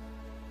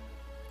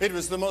 It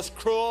was the most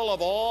cruel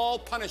of all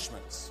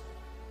punishments,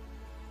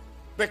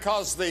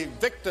 because the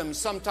victims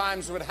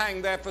sometimes would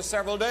hang there for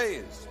several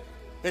days.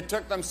 It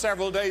took them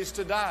several days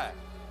to die.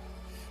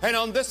 And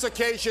on this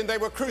occasion, they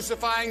were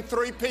crucifying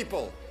 3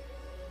 people,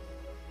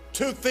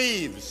 2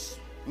 thieves,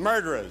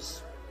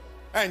 murderers,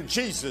 and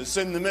Jesus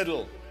in the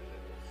middle.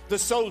 The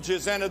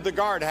soldiers entered the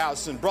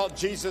guardhouse and brought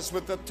Jesus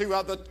with the 2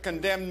 other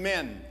condemned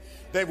men.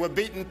 They were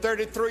beaten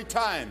 33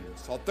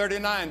 times or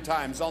 39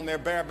 times on their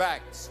bare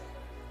backs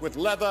with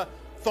leather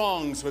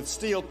thongs with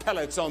steel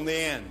pellets on the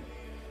end.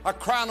 A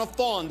crown of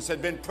thorns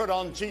had been put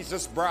on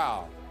Jesus'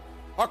 brow.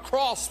 A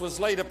cross was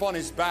laid upon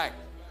His back.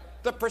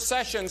 The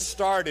procession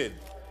started.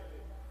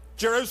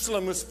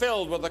 Jerusalem was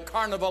filled with a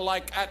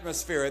carnival-like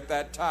atmosphere at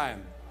that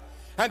time.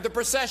 And the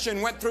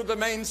procession went through the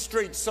main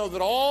streets so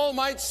that all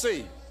might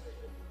see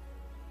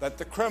that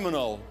the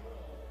criminal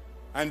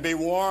and be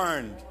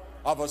warned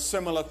of a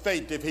similar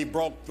fate if he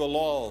broke the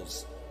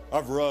laws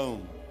of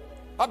Rome.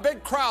 A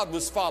big crowd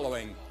was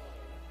following.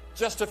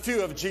 Just a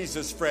few of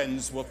Jesus'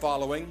 friends were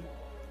following.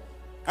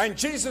 And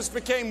Jesus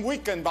became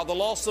weakened by the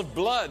loss of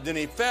blood, and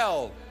he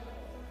fell.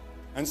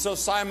 And so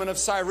Simon of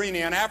Cyrene,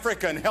 an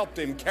African, helped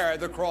him carry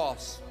the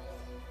cross.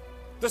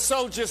 The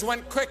soldiers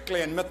went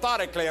quickly and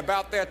methodically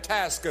about their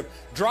task of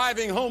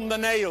driving home the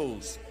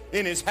nails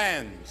in his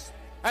hands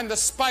and the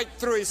spike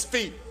through his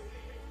feet.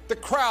 The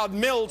crowd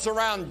mills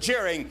around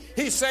jeering,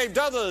 "He saved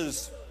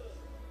others.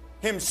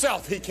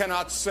 Himself he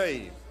cannot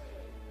save."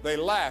 They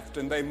laughed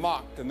and they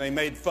mocked and they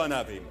made fun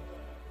of him.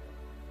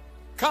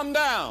 "Come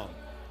down.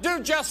 Do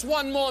just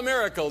one more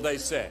miracle," they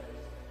said.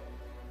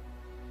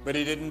 But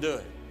he didn't do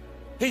it.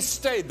 He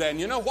stayed there. And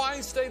you know why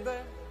he stayed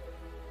there?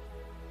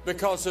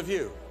 Because of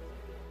you.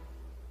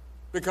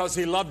 Because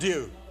he loved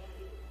you.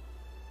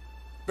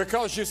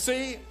 Because you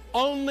see,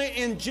 only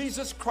in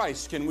Jesus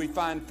Christ can we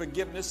find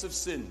forgiveness of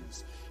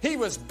sins. He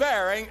was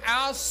bearing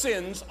our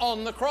sins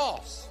on the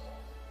cross.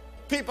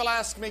 People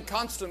ask me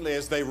constantly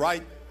as they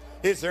write,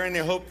 "Is there any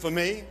hope for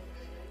me?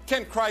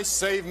 Can Christ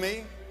save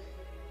me?"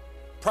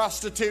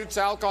 Prostitutes,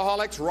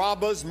 alcoholics,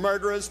 robbers,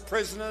 murderers,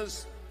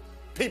 prisoners,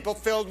 people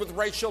filled with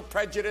racial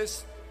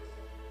prejudice,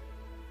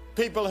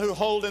 people who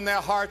hold in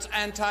their hearts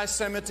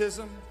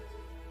anti-Semitism.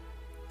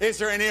 Is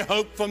there any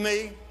hope for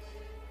me?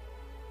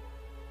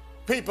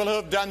 People who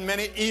have done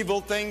many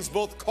evil things,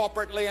 both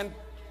corporately and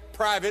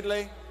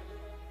privately.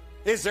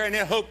 Is there any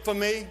hope for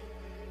me?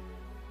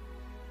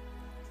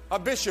 A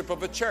bishop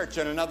of a church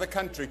in another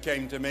country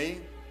came to me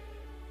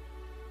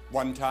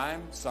one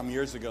time, some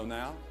years ago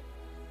now,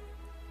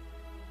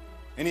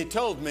 and he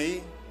told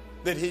me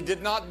that he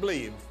did not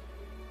believe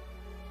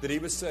that he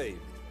was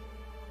saved.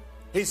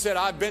 He said,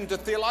 "I've been to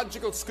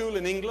theological school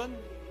in England."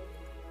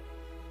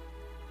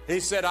 He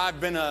said,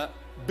 "I've been a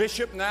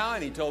bishop now,"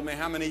 and he told me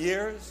how many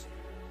years.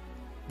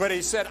 But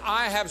he said,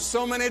 "I have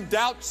so many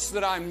doubts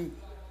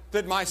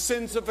that my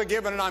sins are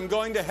forgiven and I'm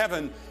going to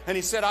heaven." And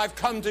he said, "I've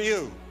come to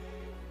you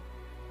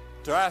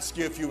to ask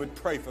you if you would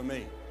pray for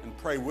me and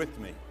pray with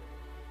me."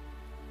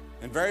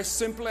 And very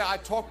simply, I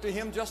talked to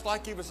him just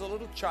like he was a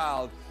little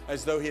child,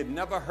 as though he had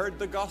never heard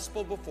the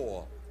gospel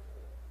before.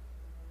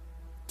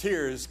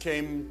 Tears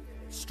came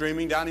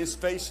streaming down his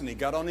face, and he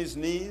got on his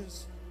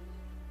knees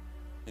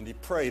and he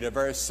prayed a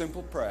very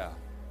simple prayer,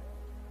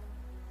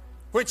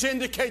 which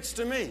indicates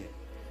to me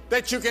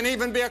that you can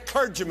even be a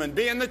clergyman,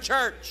 be in the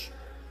church.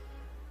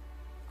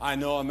 I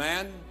know a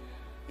man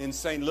in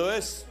St.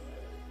 Louis,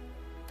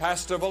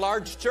 pastor of a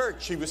large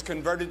church. He was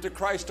converted to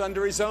Christ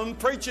under his own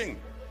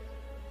preaching.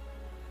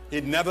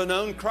 He'd never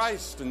known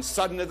Christ, and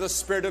suddenly the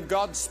Spirit of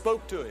God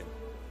spoke to him.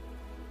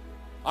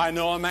 I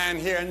know a man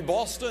here in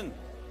Boston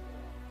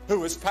who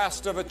was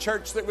pastor of a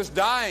church that was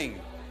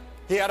dying.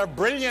 He had a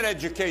brilliant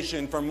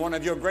education from one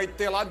of your great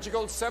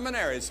theological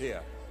seminaries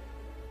here.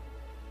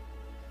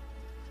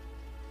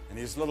 And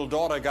his little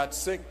daughter got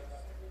sick,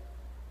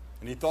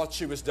 and he thought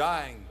she was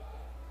dying.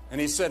 And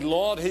he said,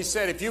 "Lord," he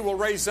said, "if you will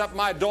raise up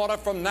my daughter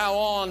from now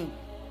on,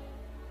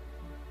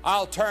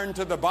 I'll turn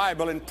to the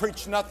Bible and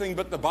preach nothing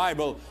but the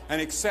Bible and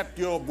accept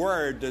your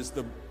word as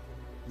the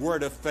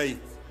word of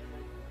faith."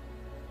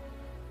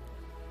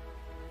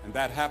 And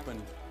that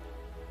happened.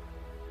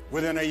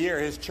 Within a year,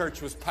 his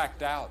church was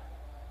packed out.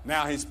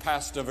 Now he's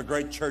pastor of a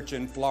great church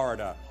in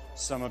Florida.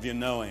 Some of you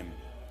know him.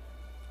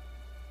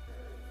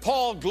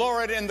 Paul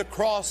gloried in the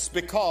cross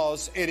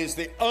because it is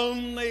the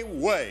only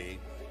way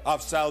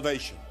of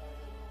salvation.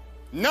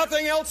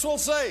 Nothing else will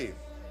save.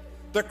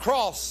 The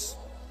cross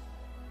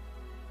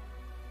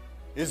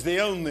is the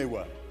only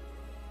way.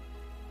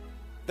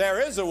 There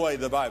is a way,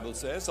 the Bible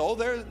says. Oh,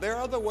 there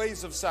are other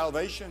ways of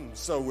salvation,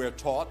 so we're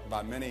taught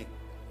by many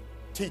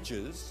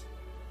teachers,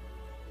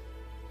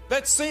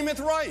 that seemeth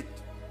right.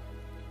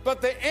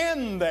 but the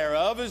end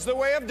thereof is the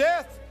way of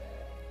death.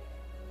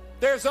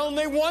 There's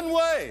only one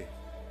way,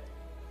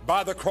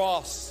 by the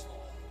cross.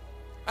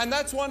 And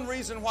that's one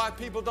reason why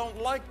people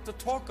don't like to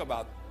talk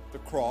about the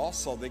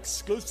cross or the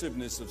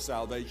exclusiveness of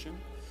salvation.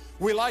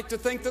 We like to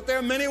think that there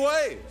are many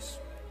ways.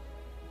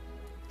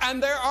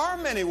 And there are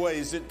many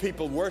ways that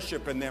people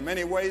worship, and there are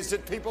many ways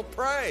that people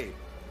pray.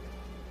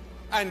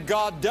 And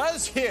God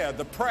does hear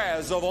the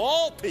prayers of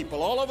all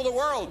people all over the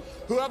world.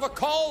 Whoever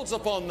calls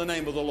upon the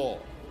name of the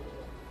Lord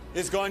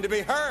is going to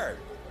be heard.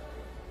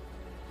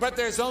 But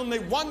there's only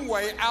one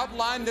way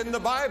outlined in the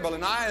Bible,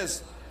 and I,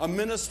 as a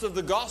minister of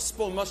the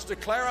gospel, must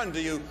declare unto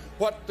you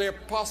what the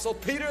Apostle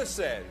Peter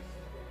said.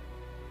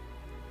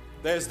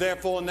 There's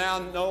therefore now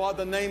no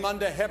other name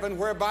under heaven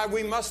whereby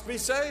we must be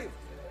saved.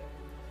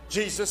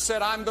 Jesus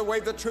said, I'm the way,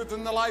 the truth,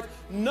 and the life.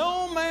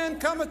 No man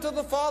cometh to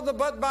the Father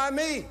but by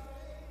me.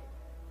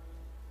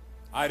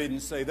 I didn't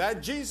say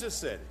that. Jesus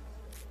said it.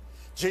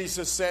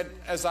 Jesus said,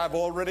 as I've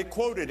already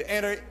quoted,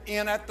 enter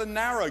in at the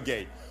narrow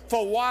gate.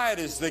 For wide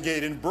is the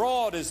gate, and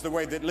broad is the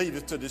way that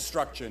leadeth to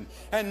destruction.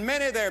 And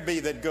many there be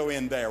that go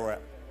in thereof.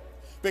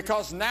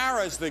 Because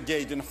narrow is the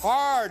gate, and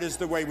hard is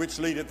the way which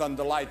leadeth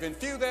unto life, and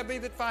few there be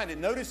that find it.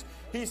 Notice,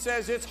 he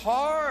says it's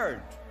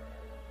hard.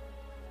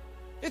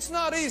 It's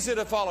not easy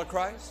to follow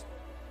Christ.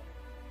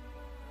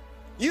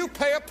 You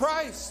pay a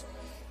price.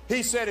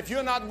 He said, if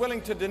you're not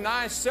willing to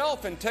deny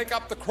self and take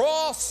up the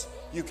cross,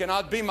 you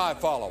cannot be my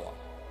follower.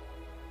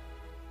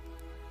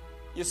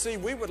 You see,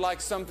 we would like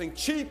something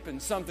cheap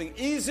and something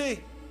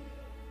easy.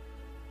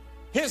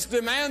 His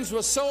demands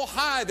were so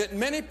high that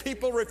many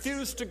people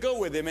refused to go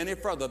with him any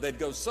further. They'd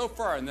go so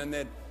far and then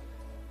they'd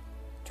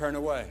turn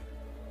away.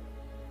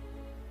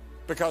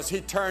 Because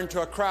he turned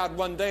to a crowd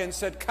one day and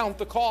said, count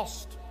the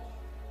cost.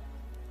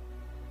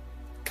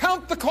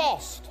 Count the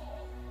cost.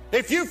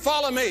 If you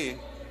follow me,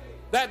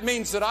 that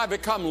means that I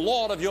become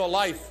Lord of your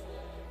life.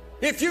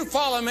 If you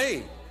follow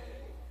me,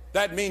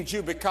 that means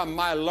you become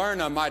my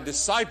learner, my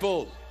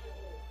disciple,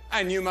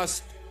 and you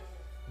must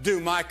do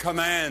my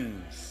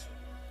commands.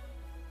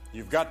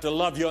 You've got to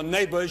love your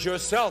neighbor as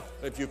yourself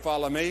if you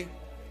follow me.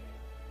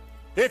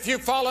 If you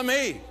follow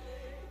me,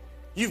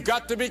 you've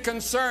got to be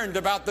concerned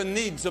about the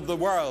needs of the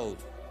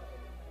world.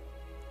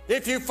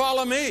 If you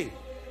follow me,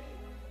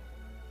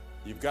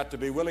 you've got to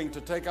be willing to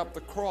take up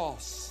the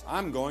cross.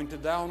 I'm going to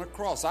die on a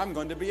cross. I'm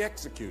going to be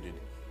executed.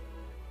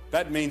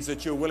 That means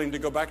that you're willing to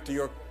go back to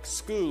your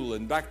school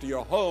and back to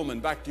your home and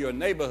back to your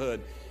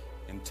neighborhood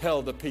and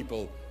tell the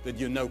people that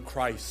you know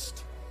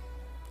Christ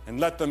and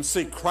let them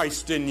see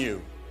Christ in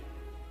you.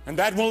 And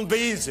that won't be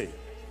easy.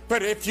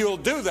 But if you'll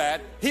do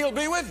that, He'll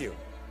be with you.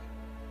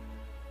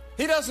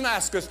 He doesn't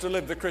ask us to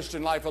live the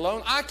Christian life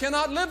alone. I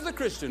cannot live the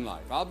Christian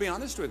life. I'll be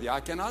honest with you. I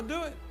cannot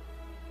do it.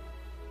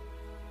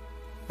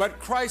 But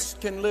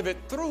Christ can live it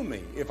through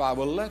me if I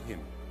will let Him.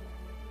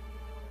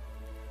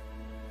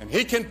 And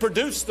He can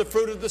produce the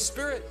fruit of the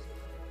Spirit.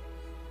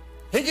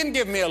 He can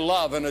give me a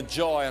love and a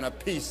joy and a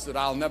peace that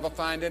I'll never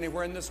find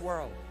anywhere in this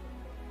world.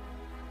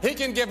 He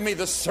can give me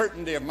the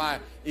certainty of my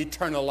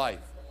eternal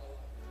life.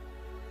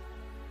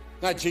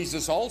 Now,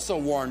 Jesus also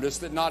warned us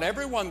that not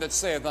everyone that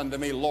saith unto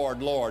me,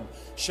 Lord, Lord,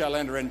 shall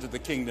enter into the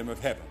kingdom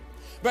of heaven,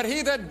 but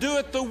he that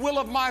doeth the will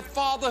of my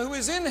Father who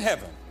is in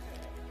heaven.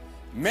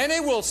 Many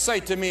will say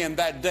to me in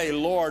that day,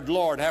 Lord,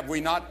 Lord, have we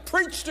not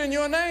preached in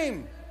your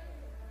name?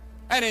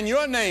 And in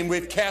your name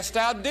we've cast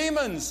out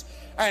demons,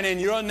 and in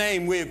your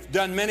name we've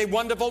done many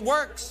wonderful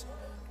works.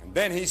 And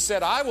then he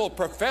said, I will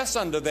profess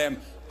unto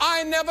them,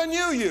 I never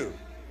knew you.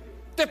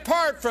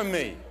 Depart from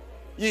me,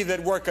 ye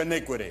that work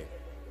iniquity.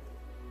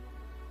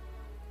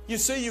 You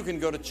see, you can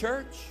go to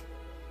church.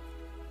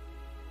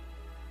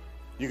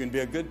 You can be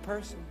a good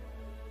person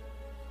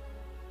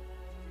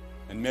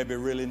and maybe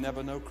really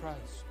never know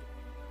Christ.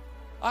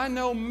 I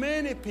know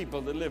many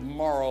people that live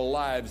moral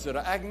lives that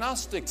are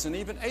agnostics and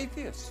even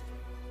atheists.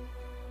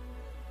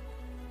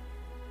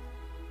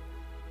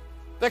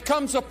 There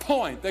comes a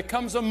point, there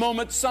comes a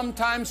moment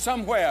sometime,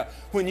 somewhere,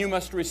 when you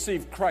must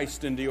receive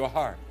Christ into your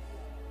heart.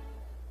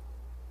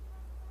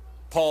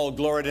 Paul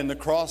gloried in the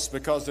cross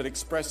because it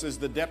expresses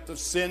the depth of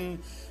sin,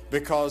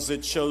 because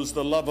it shows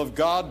the love of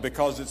God,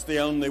 because it's the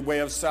only way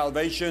of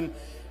salvation,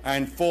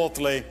 and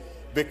fourthly,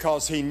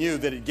 because he knew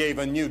that it gave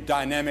a new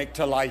dynamic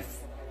to life.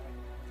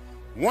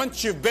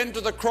 Once you've been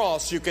to the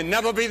cross, you can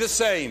never be the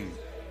same.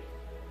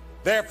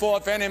 Therefore,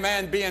 if any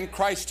man be in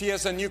Christ, he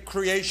is a new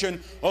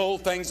creation.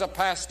 Old things are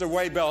passed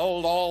away.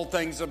 Behold, all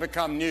things have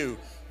become new,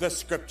 the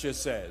Scripture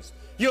says.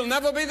 You'll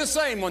never be the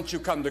same once you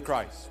come to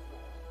Christ.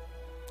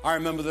 I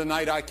remember the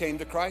night I came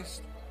to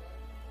Christ.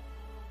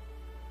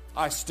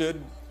 I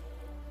stood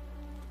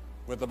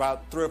with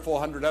about 300 or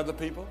 400 other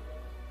people,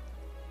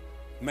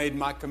 made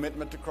my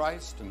commitment to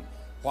Christ, and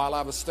while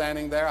I was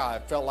standing there, I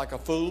felt like a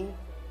fool.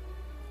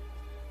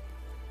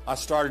 I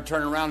started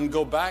turning around and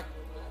go back.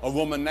 A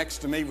woman next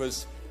to me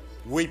was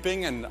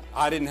weeping, and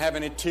I didn't have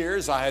any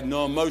tears. I had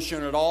no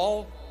emotion at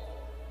all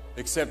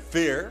except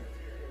fear,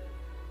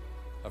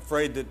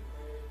 afraid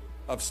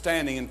of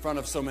standing in front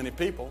of so many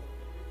people.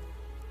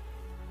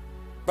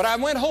 But I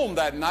went home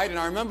that night, and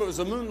I remember it was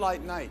a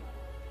moonlight night.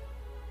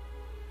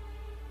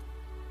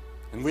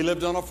 And we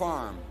lived on a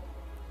farm.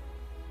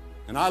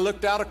 And I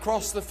looked out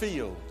across the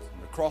field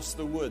and across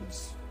the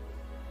woods.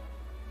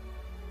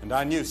 And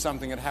I knew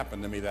something had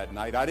happened to me that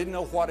night. I didn't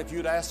know what. If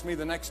you'd asked me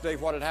the next day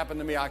what had happened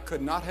to me, I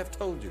could not have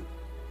told you.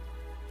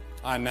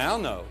 I now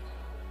know.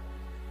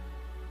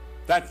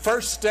 That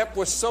first step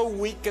was so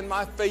weak, and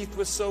my faith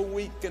was so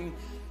weak, and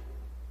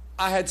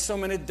I had so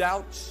many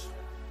doubts.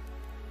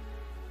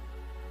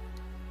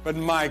 But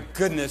my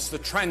goodness, the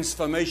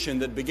transformation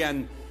that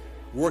began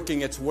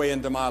working its way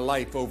into my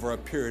life over a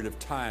period of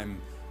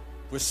time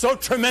was so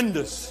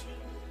tremendous.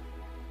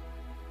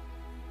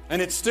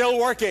 And it's still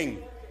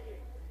working.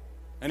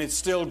 And it's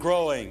still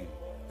growing.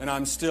 And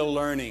I'm still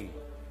learning.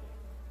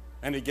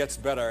 And it gets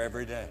better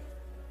every day.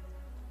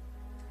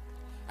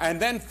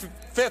 And then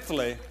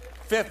fifthly,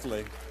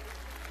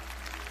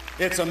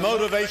 it's a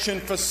motivation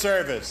for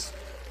service.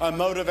 A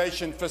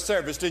motivation for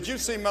service. Did you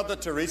see Mother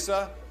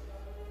Teresa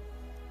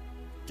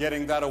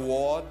getting that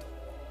award?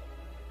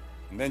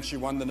 And then she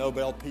won the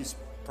Nobel Peace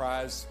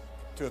Prize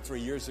 2 or 3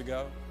 years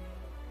ago.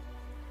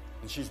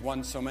 And she's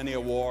won so many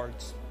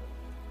awards.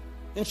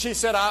 And she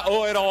said, I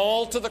owe it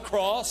all to the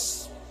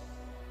cross.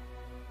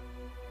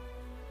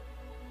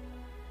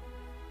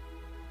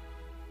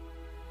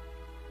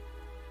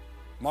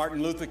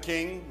 Martin Luther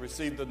King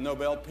received the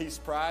Nobel Peace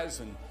Prize,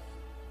 and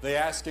they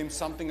asked him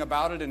something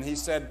about it, and he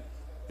said,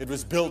 it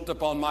was built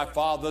upon my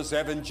father's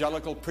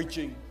evangelical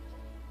preaching.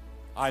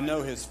 I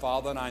know his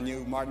father, and I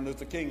knew Martin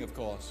Luther King, of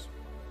course.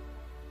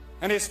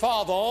 And his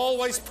father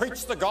always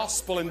preached the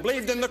gospel and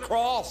believed in the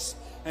cross,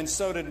 and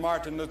so did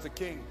Martin Luther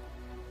King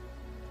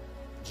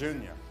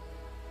Jr.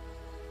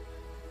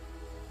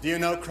 Do you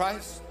know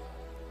Christ?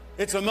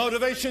 It's a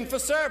motivation for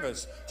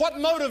service. What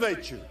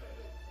motivates you?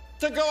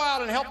 To go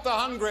out and help the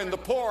hungry and the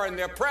poor and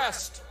the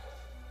oppressed.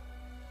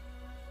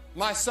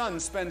 My son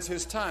spends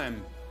his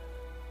time,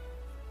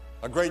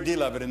 a great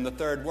deal of it, in the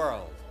third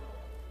world,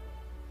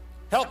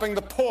 helping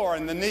the poor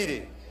and the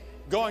needy,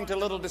 going to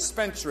little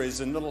dispensaries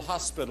and little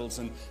hospitals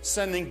and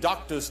sending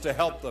doctors to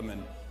help them.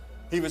 And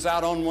he was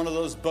out on one of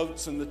those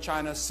boats in the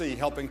China Sea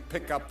helping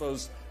pick up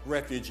those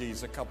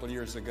refugees a couple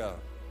years ago.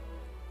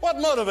 What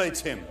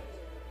motivates him?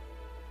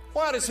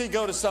 Why does he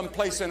go to some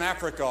place in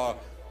Africa, or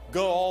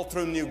go all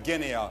through New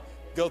Guinea, or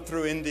go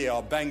through India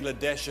or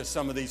Bangladesh or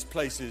some of these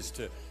places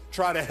to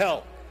try to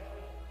help?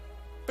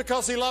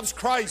 Because he loves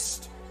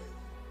Christ.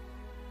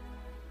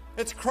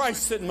 It's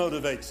Christ that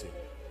motivates him.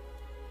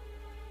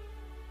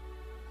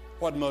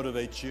 What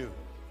motivates you?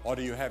 Or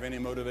do you have any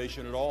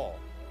motivation at all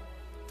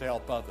to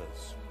help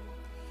others?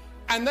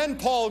 And then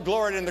Paul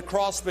gloried in the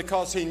cross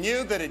because he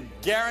knew that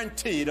it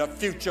guaranteed a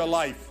future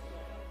life.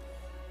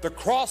 The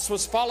cross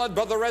was followed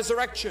by the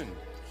resurrection.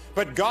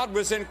 But God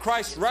was in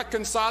Christ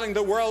reconciling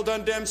the world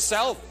unto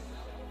himself.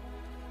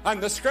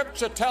 And the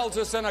scripture tells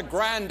us in a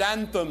grand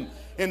anthem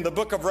in the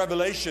book of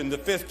Revelation, the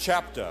 5th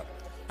chapter.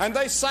 And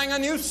they sang a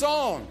new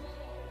song,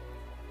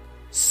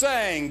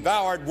 saying,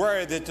 Thou art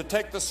worthy to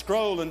take the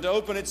scroll and to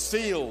open its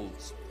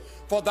seals.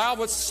 For thou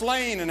wast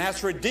slain and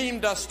hast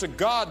redeemed us to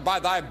God by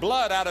thy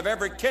blood out of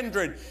every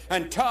kindred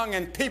and tongue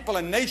and people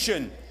and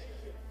nation,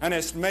 and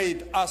hast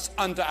made us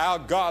unto our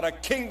God a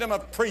kingdom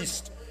of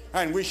priests,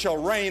 and we shall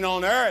reign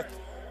on earth.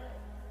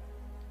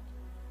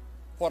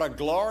 What a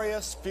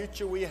glorious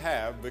future we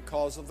have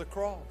because of the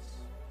cross.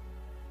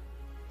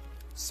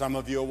 Some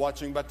of you are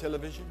watching by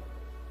television.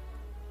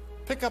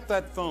 Pick up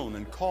that phone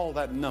and call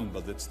that number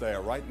that's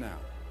there right now.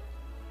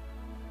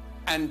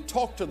 And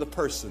talk to the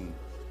person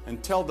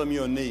and tell them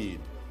your need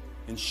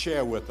and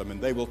share with them,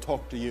 and they will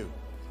talk to you.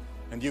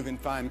 And you can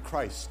find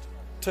Christ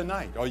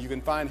tonight, or you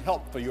can find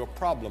help for your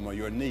problem or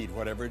your need,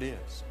 whatever it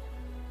is.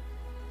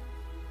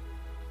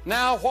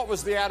 Now, what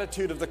was the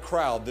attitude of the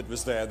crowd that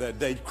was there that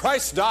day?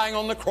 Christ dying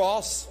on the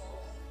cross.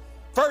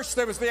 First,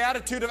 there was the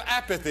attitude of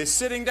apathy.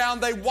 Sitting down,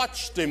 they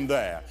watched him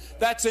there.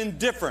 That's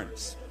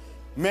indifference.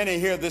 Many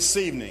here this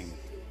evening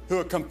who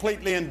are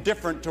completely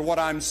indifferent to what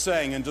I'm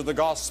saying and to the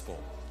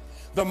gospel.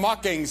 The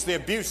mockings, the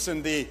abuse,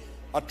 and the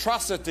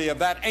atrocity of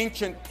that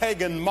ancient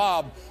pagan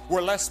mob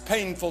were less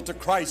painful to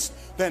Christ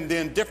than the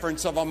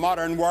indifference of a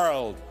modern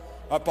world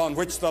upon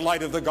which the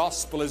light of the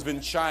gospel has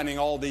been shining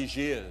all these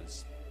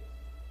years.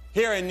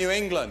 Here in New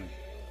England,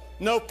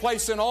 no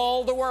place in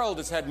all the world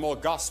has had more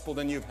gospel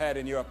than you've had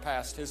in your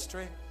past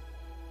history.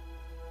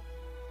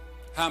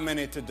 How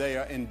many today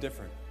are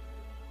indifferent?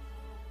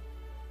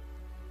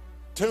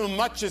 Too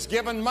much is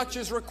given, much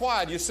is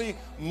required. You see,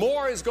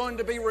 more is going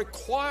to be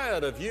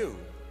required of you.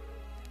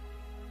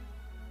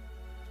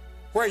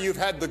 Where you've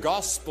had the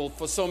gospel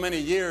for so many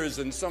years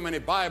and so many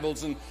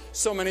Bibles and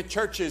so many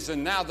churches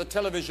and now the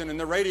television and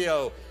the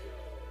radio,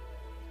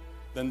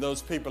 than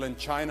those people in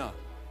China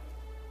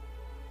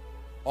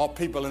or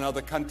people in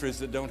other countries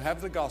that don't have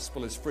the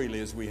gospel as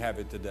freely as we have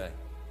it today.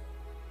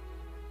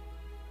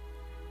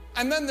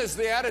 And then there's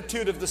the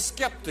attitude of the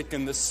skeptic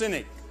and the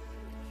cynic.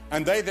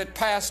 And they that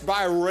passed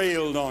by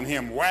railed on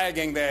him,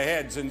 wagging their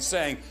heads and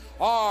saying,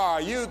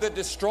 you that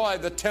destroy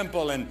the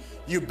temple and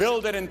you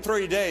build it in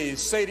 3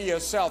 days, say to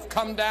yourself,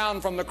 come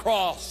down from the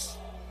cross.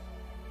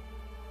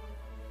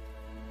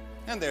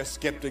 And there are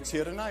skeptics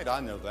here tonight, I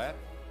know that.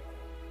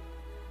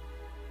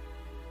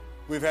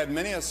 We've had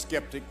many a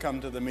skeptic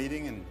come to the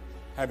meeting and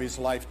have his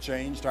life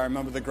changed. I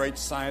remember the great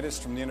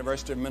scientist from the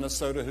University of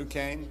Minnesota who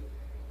came.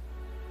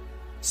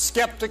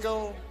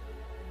 Skeptical.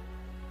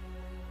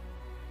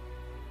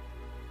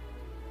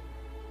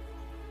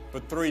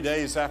 But 3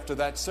 days after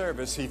that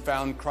service, he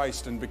found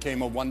Christ and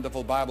became a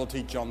wonderful Bible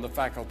teacher on the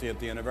faculty at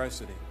the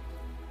university.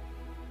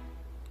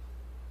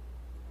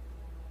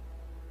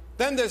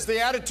 Then there's the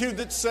attitude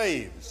that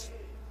saves.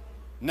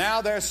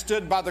 Now there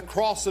stood by the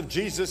cross of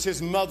Jesus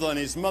his mother and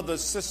his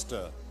mother's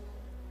sister.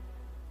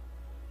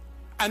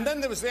 And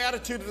then there was the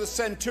attitude of the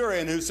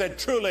centurion who said,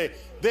 truly,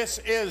 this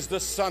is the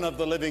Son of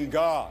the living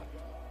God.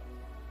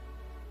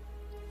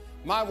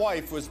 My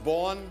wife was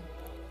born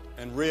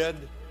and reared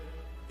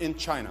in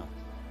China.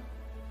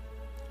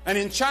 And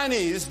in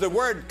Chinese, the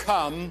word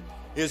come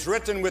is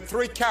written with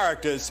 3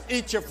 characters,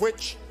 each of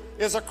which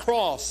is a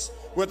cross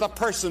with a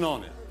person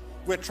on it.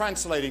 We're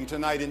translating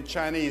tonight in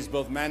Chinese,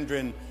 both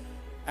Mandarin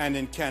and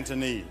in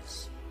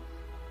Cantonese.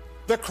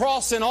 The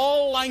cross in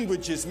all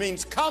languages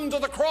means come to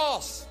the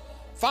cross,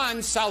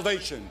 find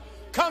salvation.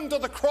 Come to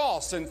the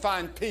cross and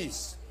find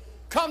peace.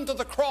 Come to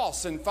the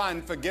cross and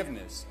find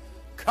forgiveness.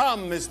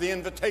 Come is the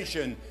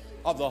invitation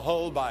of the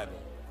whole Bible.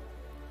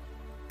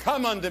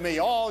 Come unto me,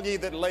 all ye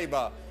that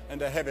labor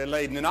and are heavy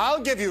laden, and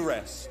I'll give you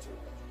rest.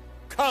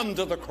 Come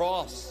to the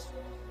cross.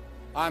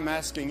 I'm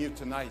asking you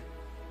tonight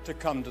to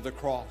come to the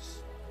cross.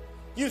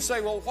 You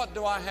say, well, what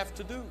do I have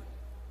to do?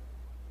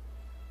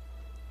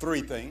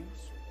 3 things.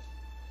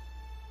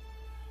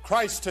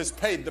 Christ has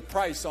paid the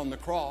price on the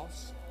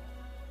cross.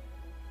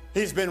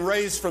 He's been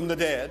raised from the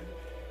dead.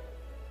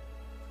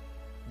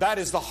 That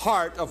is the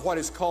heart of what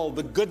is called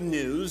the good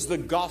news, the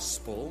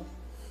gospel.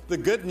 The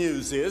good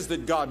news is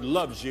that God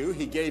loves you.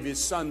 He gave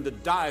his Son to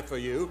die for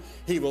you.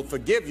 He will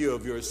forgive you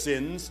of your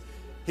sins.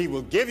 He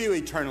will give you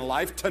eternal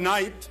life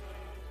tonight.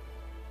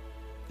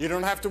 You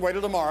don't have to wait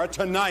till tomorrow.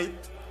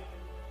 Tonight.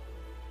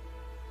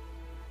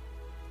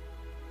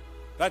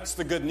 That's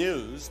the good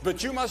news,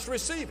 but you must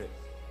receive it.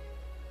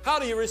 How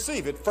do you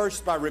receive it?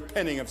 First, by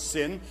repenting of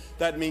sin.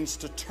 That means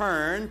to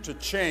turn, to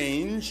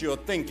change your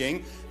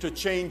thinking, to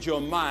change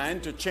your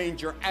mind, to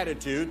change your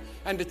attitude,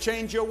 and to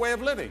change your way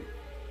of living.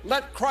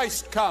 Let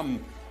Christ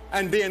come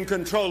and be in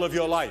control of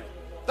your life.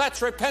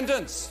 That's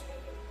repentance.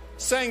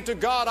 Saying to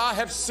God, I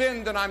have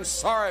sinned and I'm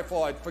sorry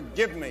for it.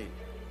 Forgive me.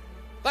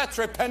 That's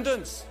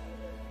repentance.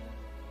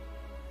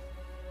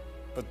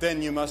 But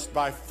then you must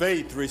by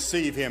faith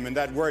receive him, and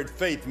that word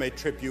faith may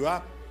trip you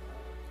up.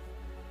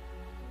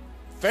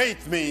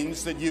 Faith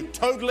means that you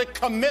totally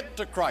commit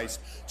to Christ.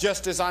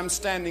 Just as I'm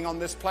standing on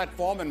this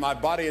platform and my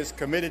body is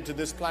committed to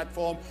this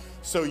platform,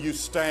 so you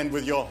stand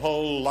with your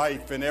whole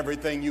life and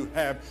everything you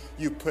have,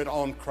 you put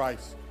on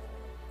Christ.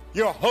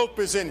 Your hope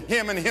is in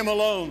him and him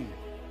alone.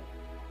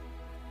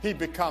 He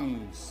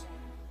becomes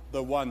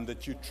the one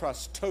that you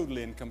trust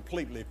totally and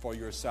completely for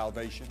your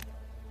salvation.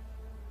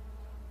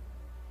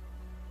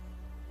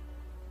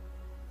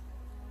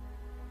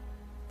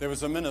 There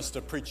was a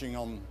minister preaching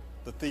on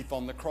the thief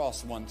on the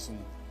cross once,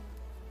 and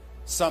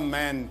some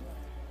man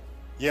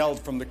yelled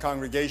from the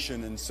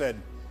congregation and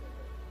said,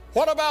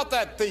 "What about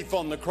that thief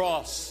on the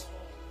cross?"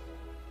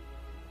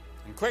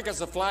 And quick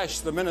as a flash,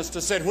 the minister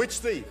said, "Which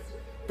thief?"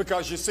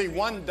 Because you see,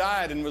 one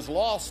died and was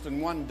lost,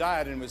 and one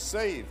died and was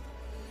saved.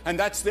 And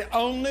that's the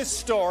only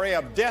story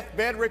of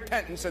deathbed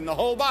repentance in the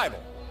whole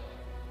Bible.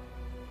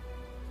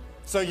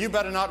 So you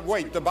better not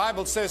wait. The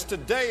Bible says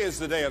today is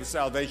the day of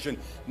salvation.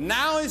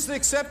 Now is the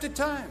accepted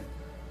time.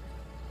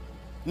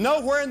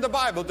 Nowhere in the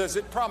Bible does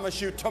it promise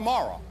you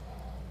tomorrow.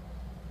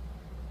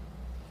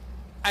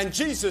 And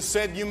Jesus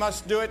said you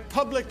must do it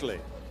publicly.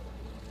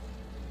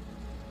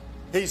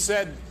 He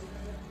said,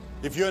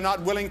 if you're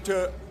not willing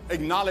to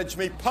acknowledge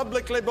me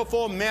publicly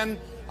before men,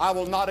 I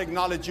will not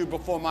acknowledge you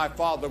before my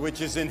Father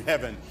which is in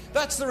heaven.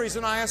 That's the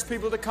reason I ask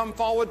people to come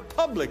forward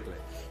publicly.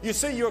 You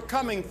see, your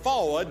coming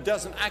forward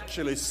doesn't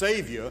actually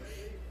save you.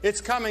 It's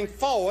coming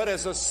forward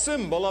as a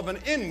symbol of an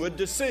inward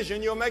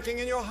decision you're making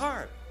in your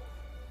heart.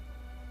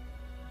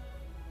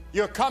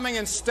 You're coming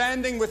and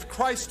standing with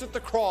Christ at the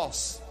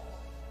cross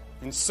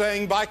and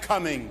saying, by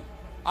coming,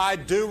 I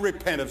do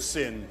repent of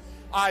sin.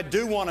 I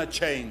do want to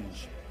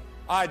change.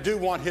 I do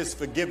want His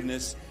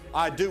forgiveness.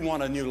 I do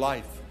want a new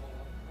life.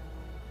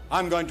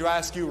 I'm going to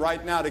ask you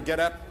right now to get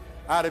up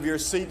out of your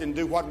seat and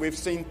do what we've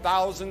seen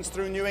thousands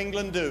through New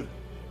England do.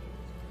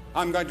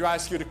 I'm going to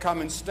ask you to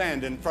come and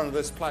stand in front of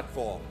this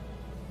platform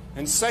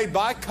and say,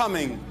 by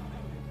coming,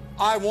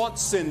 I want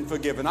sin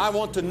forgiven. I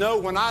want to know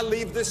when I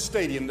leave this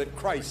stadium that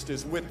Christ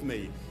is with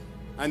me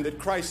and that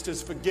Christ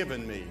has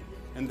forgiven me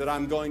and that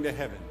I'm going to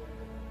heaven.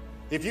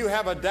 If you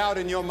have a doubt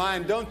in your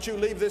mind, don't you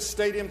leave this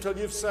stadium till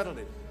you've settled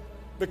it,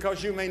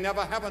 because you may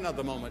never have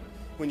another moment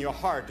when your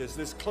heart is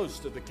this close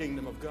to the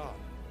kingdom of God.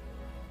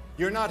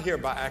 You're not here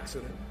by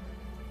accident.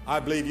 I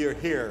believe you're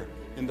here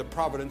in the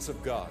providence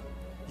of God.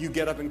 You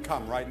get up and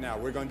come right now.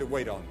 We're going to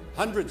wait on you.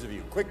 Hundreds of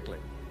you, quickly.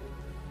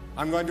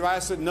 I'm going to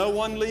ask that no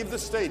one leave the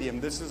stadium.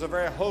 This is a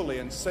very holy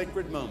and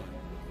sacred moment.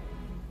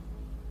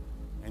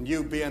 And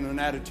you be in an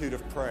attitude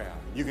of prayer.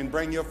 You can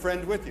bring your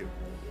friend with you.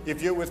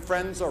 If you're with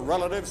friends or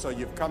relatives or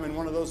you've come in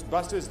one of those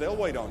buses, they'll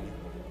wait on you.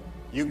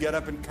 You get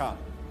up and come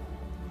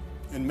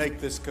and make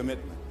this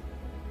commitment.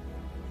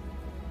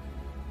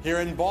 Here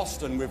in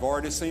Boston, we've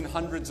already seen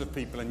hundreds of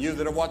people. And you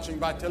that are watching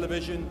by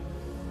television,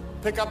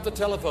 pick up the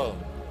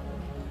telephone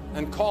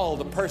and call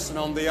the person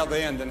on the other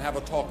end and have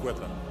a talk with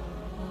them.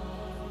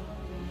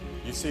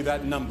 You see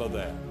that number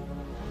there?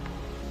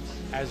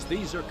 As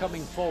these are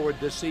coming forward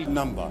this evening.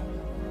 Number.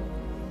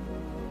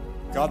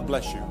 God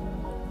bless you.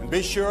 And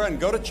be sure and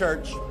go to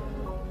church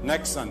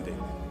next Sunday.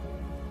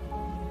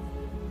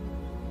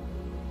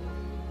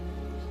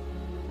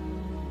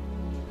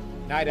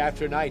 Night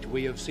after night,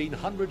 we have seen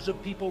hundreds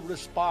of people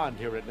respond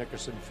here at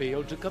Nickerson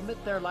Field to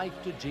commit their life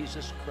to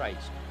Jesus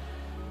Christ.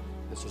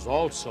 This is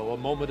also a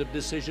moment of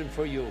decision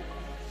for you.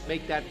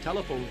 Make that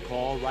telephone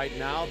call right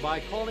now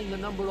by calling the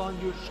number on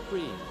your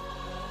screen.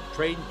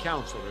 Trained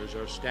counselors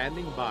are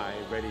standing by,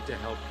 ready to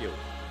help you.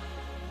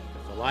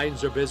 If the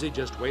lines are busy,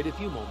 just wait a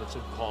few moments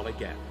and call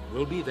again.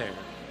 We'll be there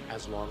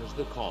as long as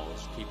the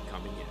calls keep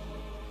coming in.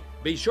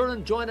 Be sure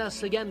and join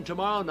us again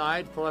tomorrow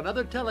night for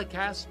another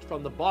telecast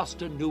from the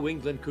Boston New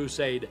England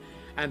Crusade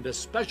and a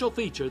special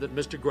feature that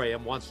Mr.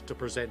 Graham wants to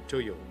present to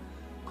you.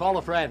 Call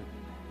a friend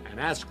and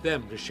ask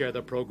them to share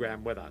the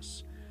program with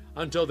us.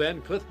 Until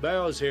then, Cliff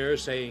Barrows here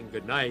saying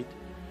good night,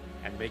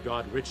 and may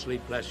God richly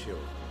bless you.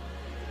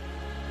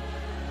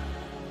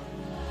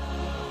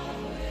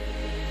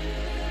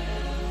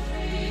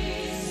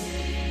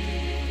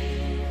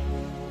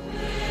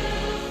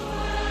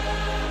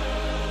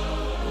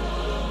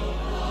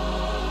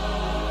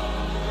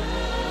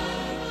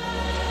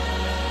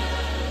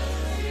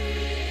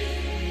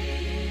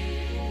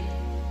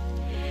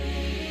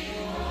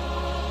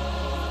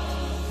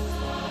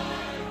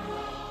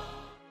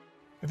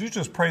 If you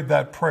just prayed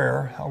that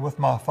prayer with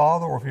my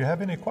Father, or if you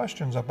have any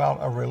questions about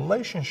a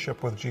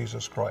relationship with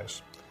Jesus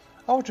Christ,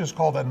 I would just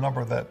call that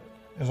number that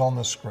is on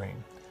the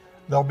screen.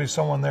 There'll be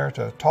someone there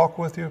to talk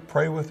with you,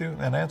 pray with you,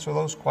 and answer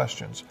those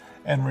questions.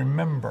 And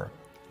remember,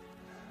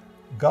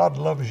 God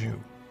loves you.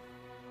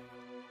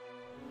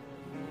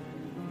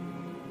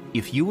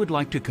 If you would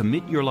like to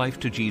commit your life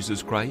to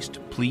Jesus Christ,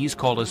 please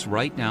call us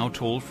right now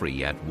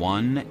toll-free at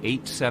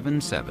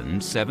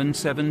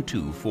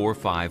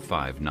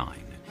 1-877-772-4559.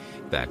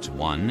 That's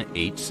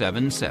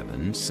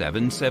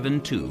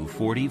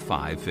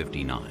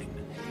 1-877-772-4559.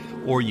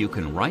 Or you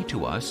can write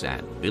to us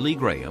at Billy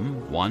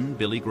Graham, 1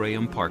 Billy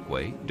Graham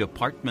Parkway,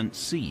 Department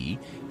C,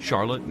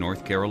 Charlotte,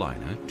 North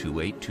Carolina,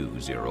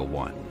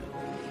 28201.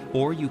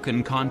 Or you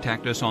can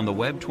contact us on the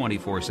web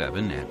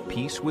 24/7 at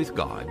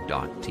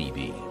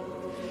peacewithgod.tv.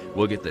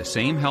 We'll get the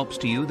same helps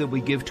to you that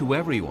we give to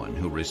everyone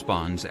who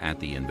responds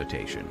at the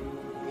invitation.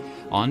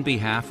 On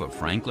behalf of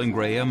Franklin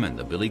Graham and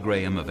the Billy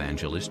Graham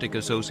Evangelistic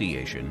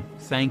Association,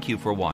 thank you for watching.